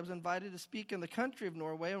study. I was invited to speak in the country of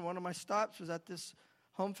Norway, and one of my stops was at this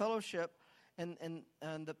home fellowship. And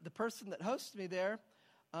the person that hosted me there,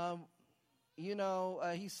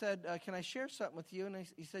 he said, can I share something with you? And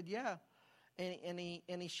he said, yeah. And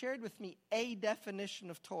he shared with me a definition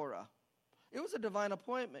of Torah. It was a divine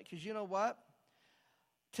appointment, because you know what?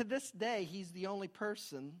 To this day, he's the only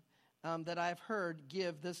person that I've heard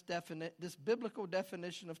give this biblical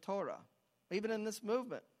definition of Torah, even in this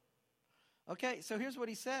movement. Okay, so here's what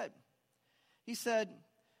he said. He said,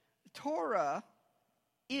 Torah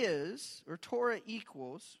is, or Torah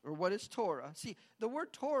equals, or what is Torah? See, the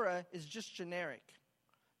word Torah is just generic.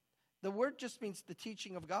 The word just means the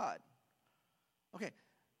teaching of God. Okay,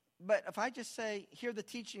 but if I just say, hear the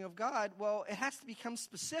teaching of God, well, it has to become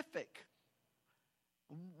specific.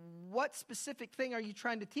 What specific thing are you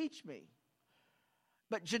trying to teach me?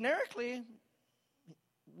 But generically,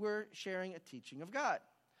 we're sharing a teaching of God.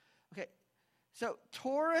 Okay, so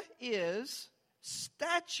Torah is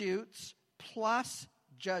statutes plus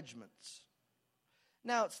judgments.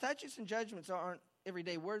 Now, statutes and judgments aren't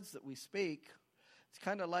everyday words that we speak. It's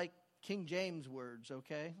kind of like King James words,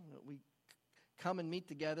 okay? We come and meet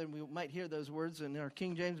together, and we might hear those words in our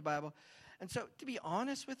King James Bible. And so, to be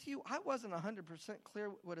honest with you, I wasn't 100% clear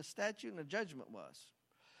what a statute and a judgment was.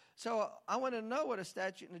 So, I wanted to know what a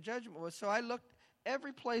statute and a judgment was. So, I looked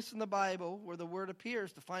every place in the Bible where the word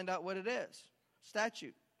appears to find out what it is.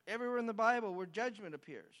 Statute. Everywhere in the Bible where judgment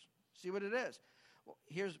appears. See what it is. Well,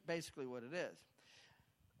 here's basically what it is.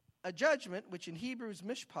 A judgment, which in Hebrew is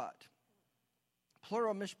mishpat,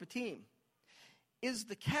 plural mishpatim, is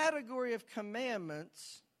the category of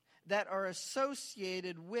commandments that are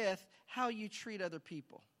associated with how you treat other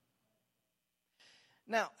people.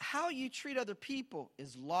 Now, how you treat other people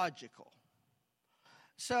is logical.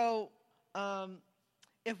 So,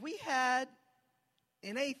 if we had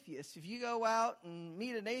an atheist, if you go out and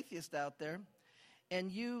meet an atheist out there,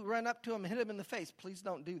 and you run up to him and hit him in the face, please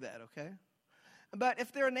don't do that, okay? But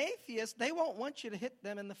if they're an atheist, they won't want you to hit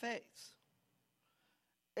them in the face.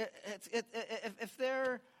 If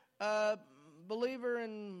they're believer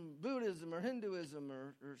in Buddhism or Hinduism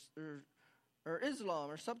or Islam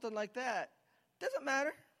or something like that, doesn't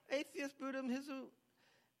matter. Atheist, Buddhism,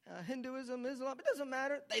 Hinduism, Islam, it doesn't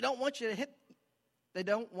matter. They don't want you to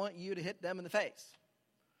hit them in the face.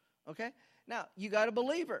 Okay? Now, you got a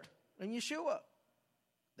believer in Yeshua.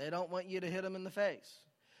 They don't want you to hit them in the face.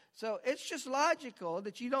 So it's just logical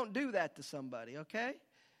that you don't do that to somebody, okay?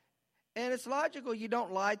 And it's logical you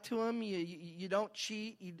don't lie to them, you don't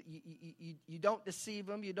cheat, you don't deceive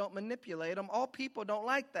them, you don't manipulate them. All people don't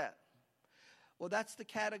like that. Well, that's the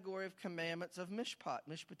category of commandments of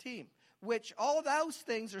mishpatim, which all those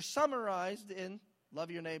things are summarized in love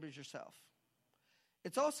your neighbors yourself.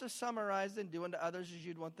 It's also summarized in doing to others as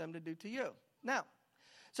you'd want them to do to you. Now,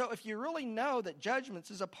 so if you really know that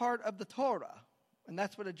judgments is a part of the Torah, and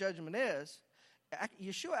that's what a judgment is,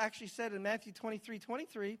 Yeshua actually said in Matthew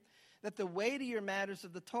 23:23 that the weightier matters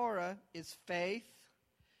of the Torah is faith,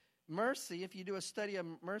 mercy. If you do a study of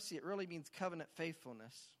mercy, it really means covenant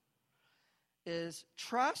faithfulness. Is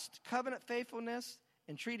trust, covenant faithfulness,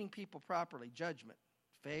 and treating people properly. Judgment.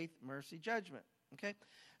 Faith, mercy, judgment. Okay?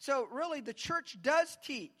 So really the church does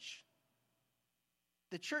teach.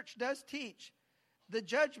 The church does teach the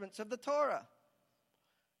judgments of the Torah.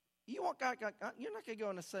 You're not going to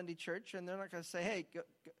go in a Sunday church and they're not going to say, hey,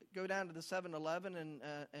 go down to the 7-Eleven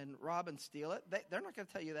and rob and steal it. They're not going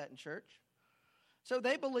to tell you that in church. So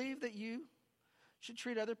they believe that you should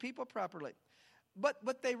treat other people properly. But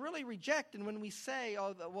what they really reject, and when we say,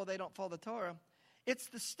 well, they don't follow the Torah, it's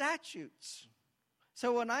the statutes.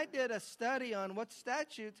 So when I did a study on what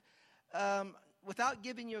statutes, without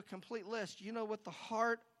giving you a complete list, you know what the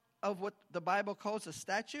heart of what the Bible calls a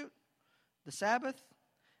statute? The Sabbath,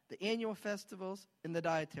 the annual festivals, and the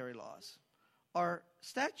dietary laws are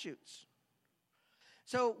statutes.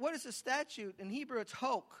 So what is a statute? In Hebrew, it's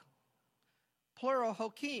hok, plural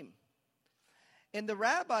hokim. And the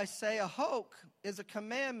rabbis say a hok is a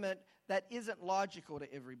commandment that isn't logical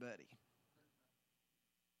to everybody.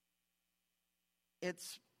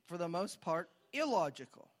 It's, for the most part,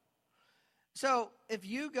 illogical. So if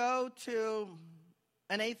you go to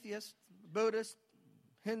an atheist, Buddhist,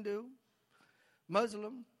 Hindu,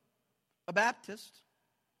 Muslim, a Baptist,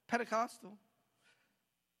 Pentecostal,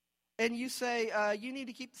 and you say you need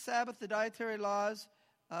to keep the Sabbath, the dietary laws,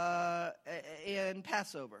 and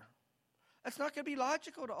Passover, that's not going to be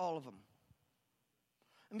logical to all of them.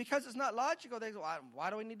 And because it's not logical, they go, why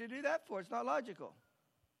do we need to do that for? It's not logical.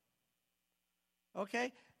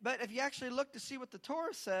 Okay? But if you actually look to see what the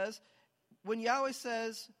Torah says, when Yahweh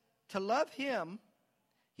says to love him,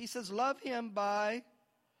 he says love him by,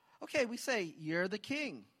 okay, we say, you're the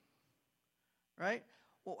king. Right?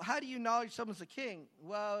 Well, how do you acknowledge someone's a king?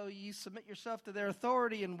 Well, you submit yourself to their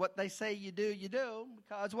authority, and what they say you do,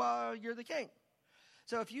 because, well, you're the king.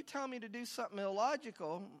 So if you tell me to do something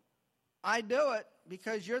illogical, I do it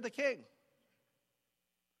because you're the king.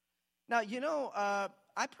 Now,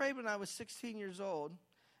 I prayed when I was 16 years old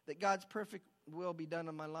that God's perfect will be done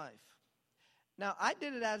in my life. Now, I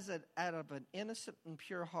did it out of an innocent and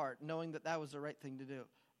pure heart, knowing that was the right thing to do.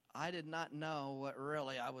 I did not know what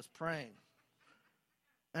really I was praying.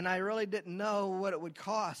 And I really didn't know what it would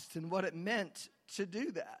cost and what it meant to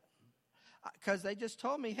do that. Because they just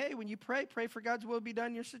told me, hey, when you pray for God's will to be done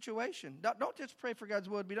in your situation. Don't just pray for God's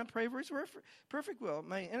will to be done. Pray for his perfect will.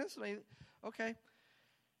 Innocently, okay,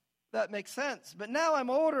 that makes sense. But now I'm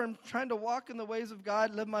older and trying to walk in the ways of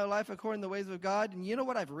God, live my life according to the ways of God. And you know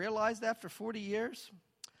what I've realized after 40 years?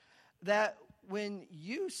 That when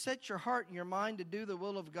you set your heart and your mind to do the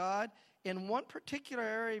will of God, in one particular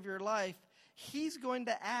area of your life, he's going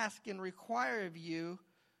to ask and require of you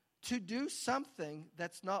to do something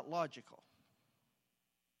that's not logical.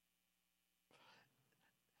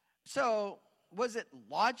 So, was it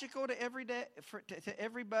logical to everybody?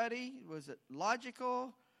 Was it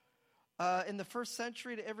logical in the first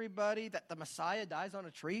century to everybody that the Messiah dies on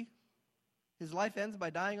a tree? His life ends by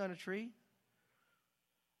dying on a tree?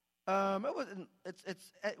 It wasn't.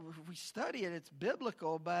 We study it. It's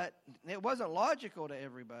biblical, but it wasn't logical to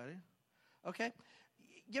everybody. Okay,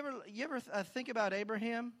 you ever think about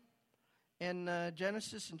Abraham in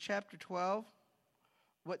Genesis in chapter 12?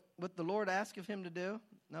 What the Lord asked of him to do?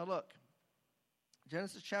 Now look,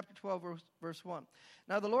 Genesis chapter 12, verse 1.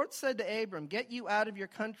 Now the Lord said to Abram, "Get you out of your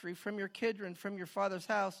country, from your kindred, from your father's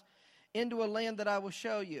house, into a land that I will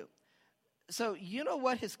show you." So you know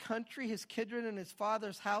what his country, his kindred, and his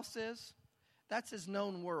father's house is? That's his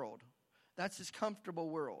known world. That's his comfortable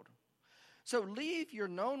world. So leave your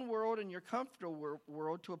known world and your comfortable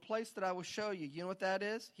world to a place that I will show you. You know what that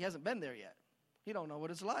is? He hasn't been there yet. He don't know what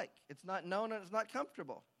it's like. It's not known and it's not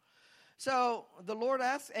comfortable. So the Lord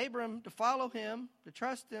asks Abram to follow him, to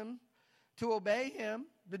trust him, to obey him,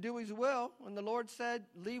 to do his will. And the Lord said,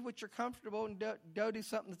 leave what you're comfortable and go do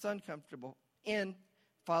something that's uncomfortable in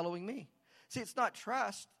following me. See, it's not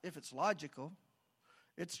trust if it's logical.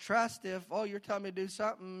 It's trust if, you're telling me to do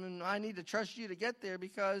something and I need to trust you to get there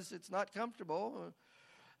because it's not comfortable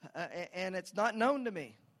and it's not known to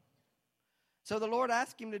me. So the Lord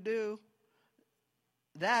asked him to do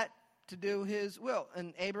that, to do his will.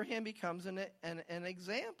 And Abraham becomes an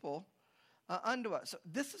example unto us. So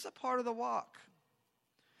this is a part of the walk.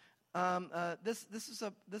 This is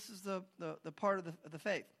the part of the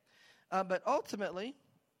faith. But ultimately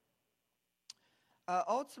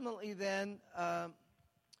then,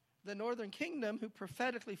 the Northern Kingdom, who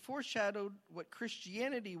prophetically foreshadowed what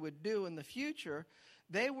Christianity would do in the future,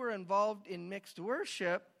 they were involved in mixed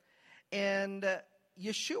worship, And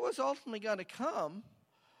Yeshua's ultimately going to come,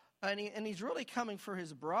 and he's really coming for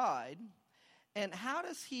his bride. And how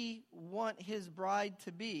does he want his bride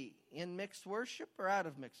to be? In mixed worship or out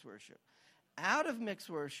of mixed worship? Out of mixed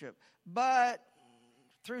worship. But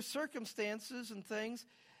through circumstances and things,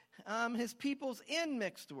 his people's in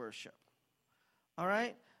mixed worship. All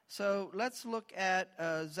right? So let's look at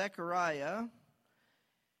Zechariah.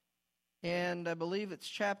 And I believe it's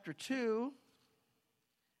chapter 2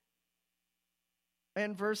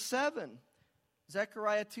 and verse 7.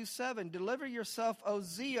 Zechariah 2:7, deliver yourself, O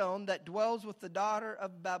Zion, that dwells with the daughter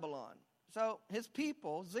of Babylon. So his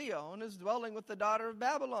people, Zion, is dwelling with the daughter of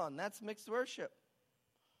Babylon. That's mixed worship.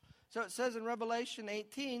 So it says in Revelation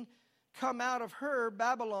 18, come out of her,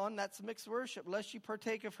 Babylon, that's mixed worship, lest you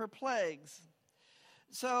partake of her plagues.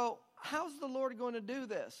 So how's the Lord going to do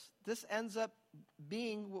this? This ends up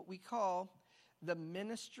being what we call the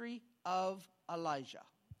ministry of Elijah.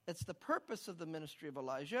 It's the purpose of the ministry of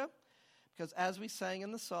Elijah. Because as we sang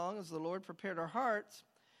in the song, as the Lord prepared our hearts,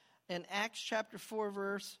 in Acts chapter 4,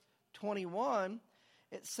 verse 21,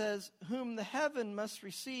 it says, whom the heaven must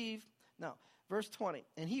receive. No, verse 20.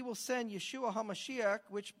 And he will send Yeshua HaMashiach,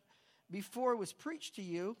 which before was preached to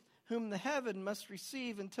you, whom the heaven must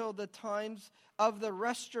receive until the times of the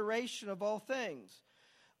restoration of all things,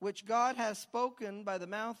 which God has spoken by the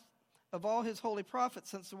mouth of all his holy prophets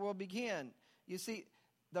since the world began. You see,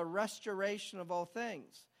 the restoration of all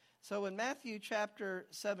things. So in Matthew chapter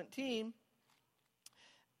 17,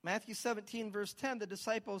 Matthew 17 verse 10, the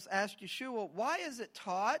disciples asked Yeshua, why is it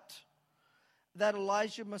taught that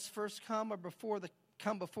Elijah must first come or before the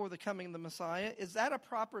coming of the Messiah? Is that a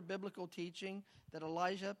proper biblical teaching that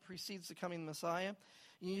Elijah precedes the coming of the Messiah?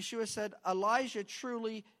 And Yeshua said, Elijah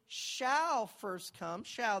truly shall first come.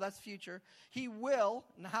 Shall, that's future. He will.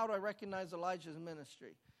 And how do I recognize Elijah's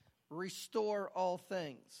ministry? Restore all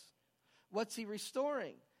things. What's he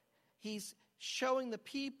restoring? He's showing the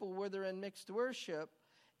people where they're in mixed worship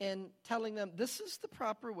and telling them this is the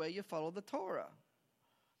proper way you follow the Torah.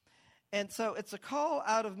 And so it's a call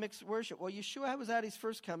out of mixed worship. Well, Yeshua was at his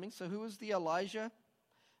first coming, so who was the Elijah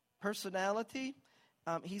personality?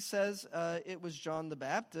 He says it was John the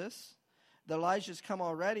Baptist. The Elijah's come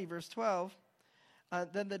already, verse 12.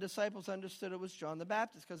 Then the disciples understood it was John the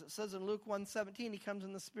Baptist, because it says in Luke 1:17, he comes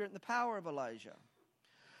in the spirit and the power of Elijah.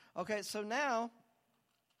 Okay, so now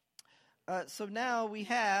we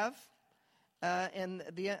have in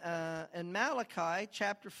Malachi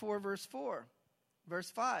chapter 4, verse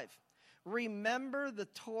 5. Remember the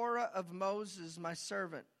Torah of Moses, my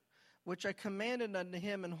servant, which I commanded unto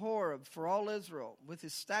him in Horeb for all Israel, with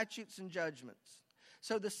his statutes and judgments.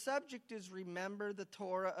 So the subject is remember the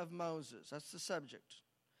Torah of Moses. That's the subject.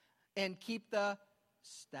 And keep the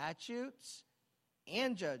statutes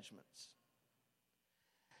and judgments.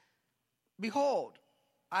 Behold,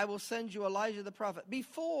 I will send you Elijah the prophet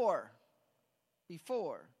before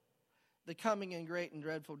the coming and great and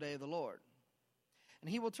dreadful day of the Lord. And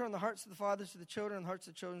he will turn the hearts of the fathers to the children and the hearts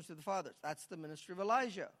of the children to the fathers. That's the ministry of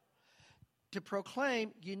Elijah. To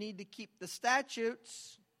proclaim, you need to keep the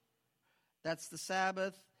statutes. That's the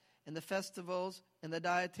Sabbath and the festivals and the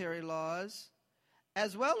dietary laws,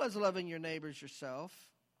 as well as loving your neighbors yourself.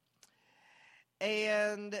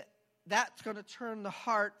 And that's going to turn the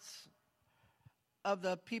hearts of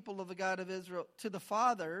the people of the God of Israel to the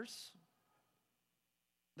fathers,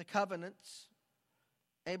 the covenants,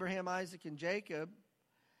 Abraham, Isaac, and Jacob.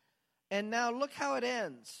 And now look how it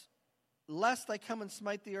ends. Lest I come and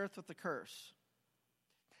smite the earth with a curse.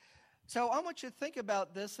 So I want you to think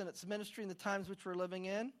about this and its ministry in the times which we're living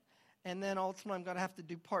in. And then ultimately I'm going to have to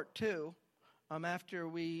do part 2 after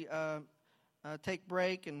we take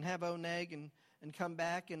break and have Oneg and come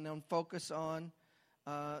back and then focus on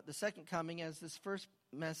the second coming, as this first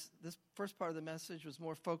part of the message was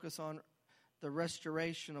more focused on the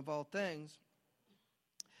restoration of all things.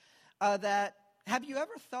 Have you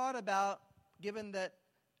ever thought about, given that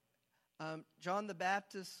John the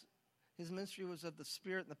Baptist, his ministry was of the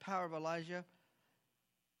spirit and the power of Elijah,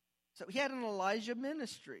 so he had an Elijah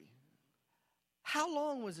ministry. How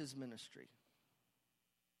long was his ministry?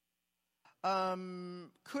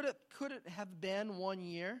 Could it have been 1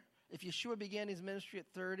 year? If Yeshua began his ministry at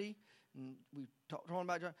 30, and we talked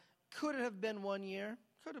about John, could it have been 1 year?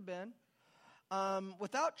 Could have been.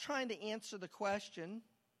 Without trying to answer the question,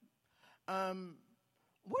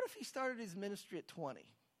 what if he started his ministry at 20?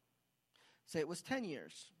 Say it was 10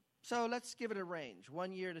 years. So let's give it a range,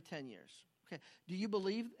 1 year to 10 years. Okay. Do you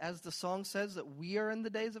believe, as the song says, that we are in the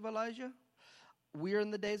days of Elijah? We are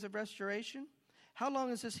in the days of restoration? How long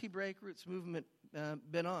has this Hebraic Roots movement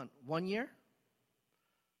been on? 1 year?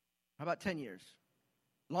 How about 10 years?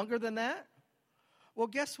 Longer than that? Well,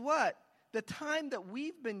 guess what? The time that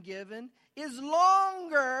we've been given is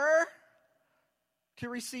longer to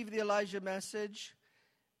receive the Elijah message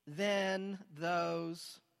than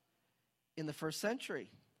those in the first century.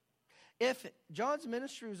 If John's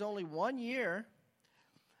ministry was only 1 year,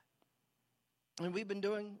 and we've been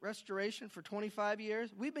doing restoration for 25 years,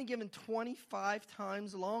 we've been given 25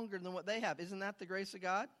 times longer than what they have. Isn't that the grace of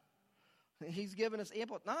God? He's given us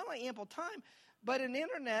not only ample time, but an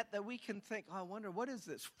internet that we can think, oh, I wonder, what is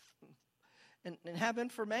this? And have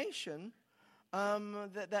information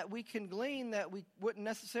that we can glean that we wouldn't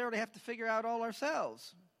necessarily have to figure out all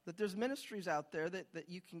ourselves. That there's ministries out there that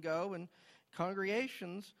you can go, and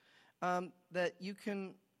congregations that you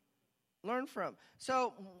can learn from.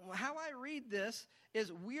 So how I read this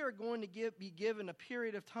is we are going to be given a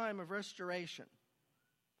period of time of restoration.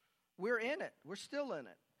 We're in it. We're still in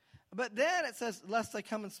it. But then it says, lest I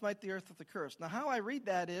come and smite the earth with a curse. Now how I read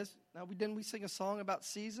that is, didn't we sing a song about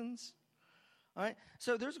seasons? All right.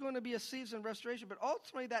 So there's going to be a season of restoration, but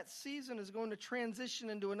ultimately that season is going to transition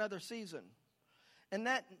into another season. And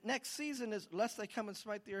that next season is, lest I come and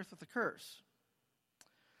smite the earth with a curse.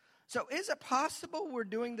 So is it possible we're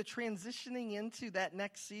doing the transitioning into that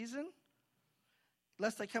next season?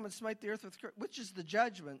 Lest I come and smite the earth with a curse, which is the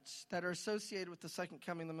judgments that are associated with the second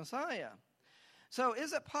coming of the Messiah. So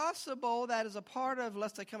is it possible that as a part of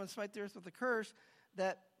lest I come and smite the earth with a curse,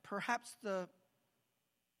 that perhaps the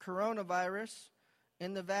coronavirus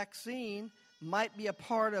and the vaccine might be a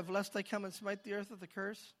part of lest I come and smite the earth with a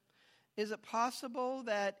curse? Is it possible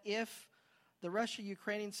that if the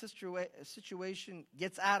Russia-Ukrainian situation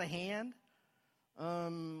gets out of hand,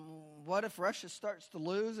 what if Russia starts to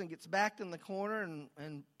lose and gets backed in the corner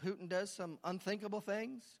and Putin does some unthinkable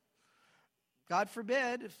things? God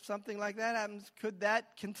forbid, if something like that happens, could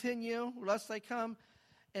that continue, lest I come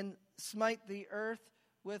and smite the earth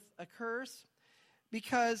with a curse?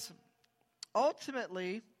 Because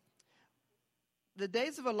ultimately, the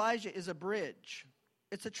days of Elijah is a bridge.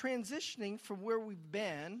 It's a transitioning from where we've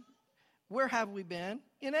been. Where have we been?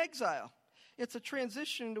 In exile. It's a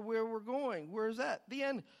transition to where we're going. Where is that? The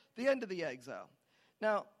end of the exile.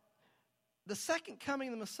 Now, the second coming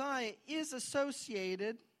of the Messiah is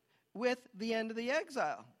associated with the end of the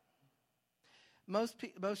exile.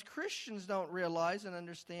 Most Christians don't realize and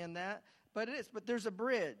understand that, but it is. But there's a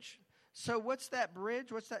bridge. So what's that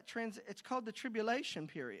bridge? What's that transit? It's called the tribulation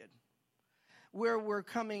period, where we're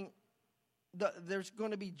coming. There's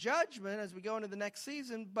going to be judgment as we go into the next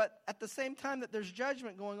season, but at the same time that there's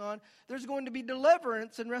judgment going on, there's going to be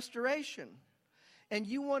deliverance and restoration. And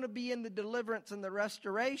you want to be in the deliverance and the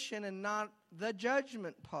restoration and not the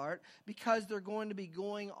judgment part, because they're going to be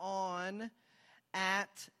going on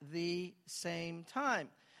at the same time.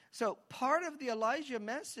 So part of the Elijah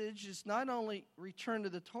message is not only return to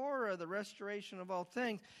the Torah, the restoration of all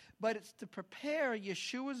things, but it's to prepare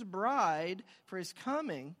Yeshua's bride for his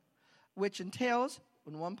coming, which entails,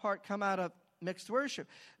 in one part, come out of mixed worship.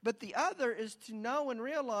 But the other is to know and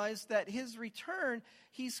realize that his return,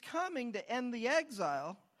 he's coming to end the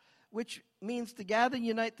exile, which means to gather and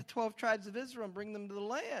unite the 12 tribes of Israel and bring them to the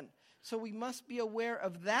land. So we must be aware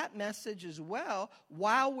of that message as well,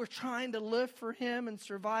 while we're trying to live for him and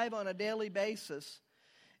survive on a daily basis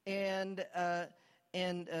and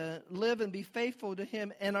live and be faithful to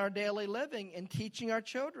him in our daily living and teaching our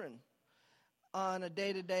children on a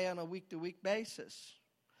day-to-day, on a week-to-week basis.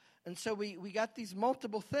 And so we got these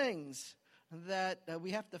multiple things that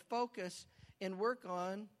we have to focus and work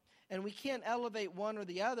on, and we can't elevate one or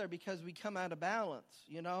the other because we come out of balance,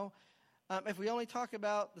 you know. If we only talk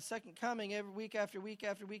about the second coming every week after week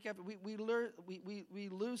after week after week, we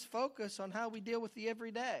lose focus on how we deal with the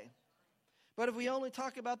everyday. But if we only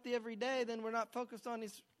talk about the everyday, then we're not focused on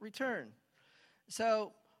his return.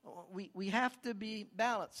 So we have to be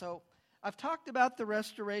balanced. So I've talked about the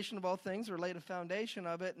restoration of all things, or laid a foundation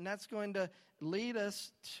of it, and that's going to lead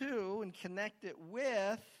us to and connect it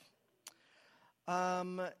with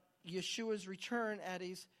Yeshua's return at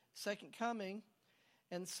his second coming.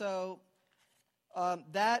 And so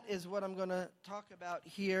that is what I'm going to talk about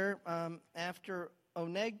here after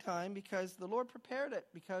Oneg time, because the Lord prepared it.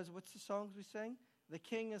 Because what's the songs we sing? The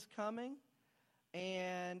King is coming,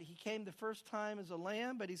 and he came the first time as a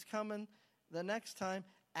lamb, but he's coming the next time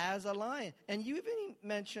as a lion. And you even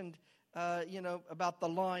mentioned, about the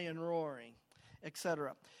lion roaring,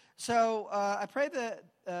 etc. So I pray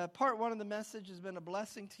that part one of the message has been a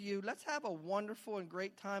blessing to you. Let's have a wonderful and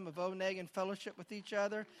great time of Oneg and fellowship with each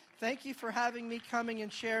other. Thank you for having me, coming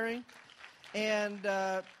and sharing. And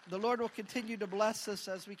the Lord will continue to bless us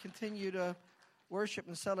as we continue to worship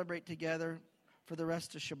and celebrate together for the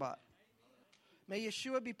rest of Shabbat. May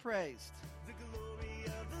Yeshua be praised. The glory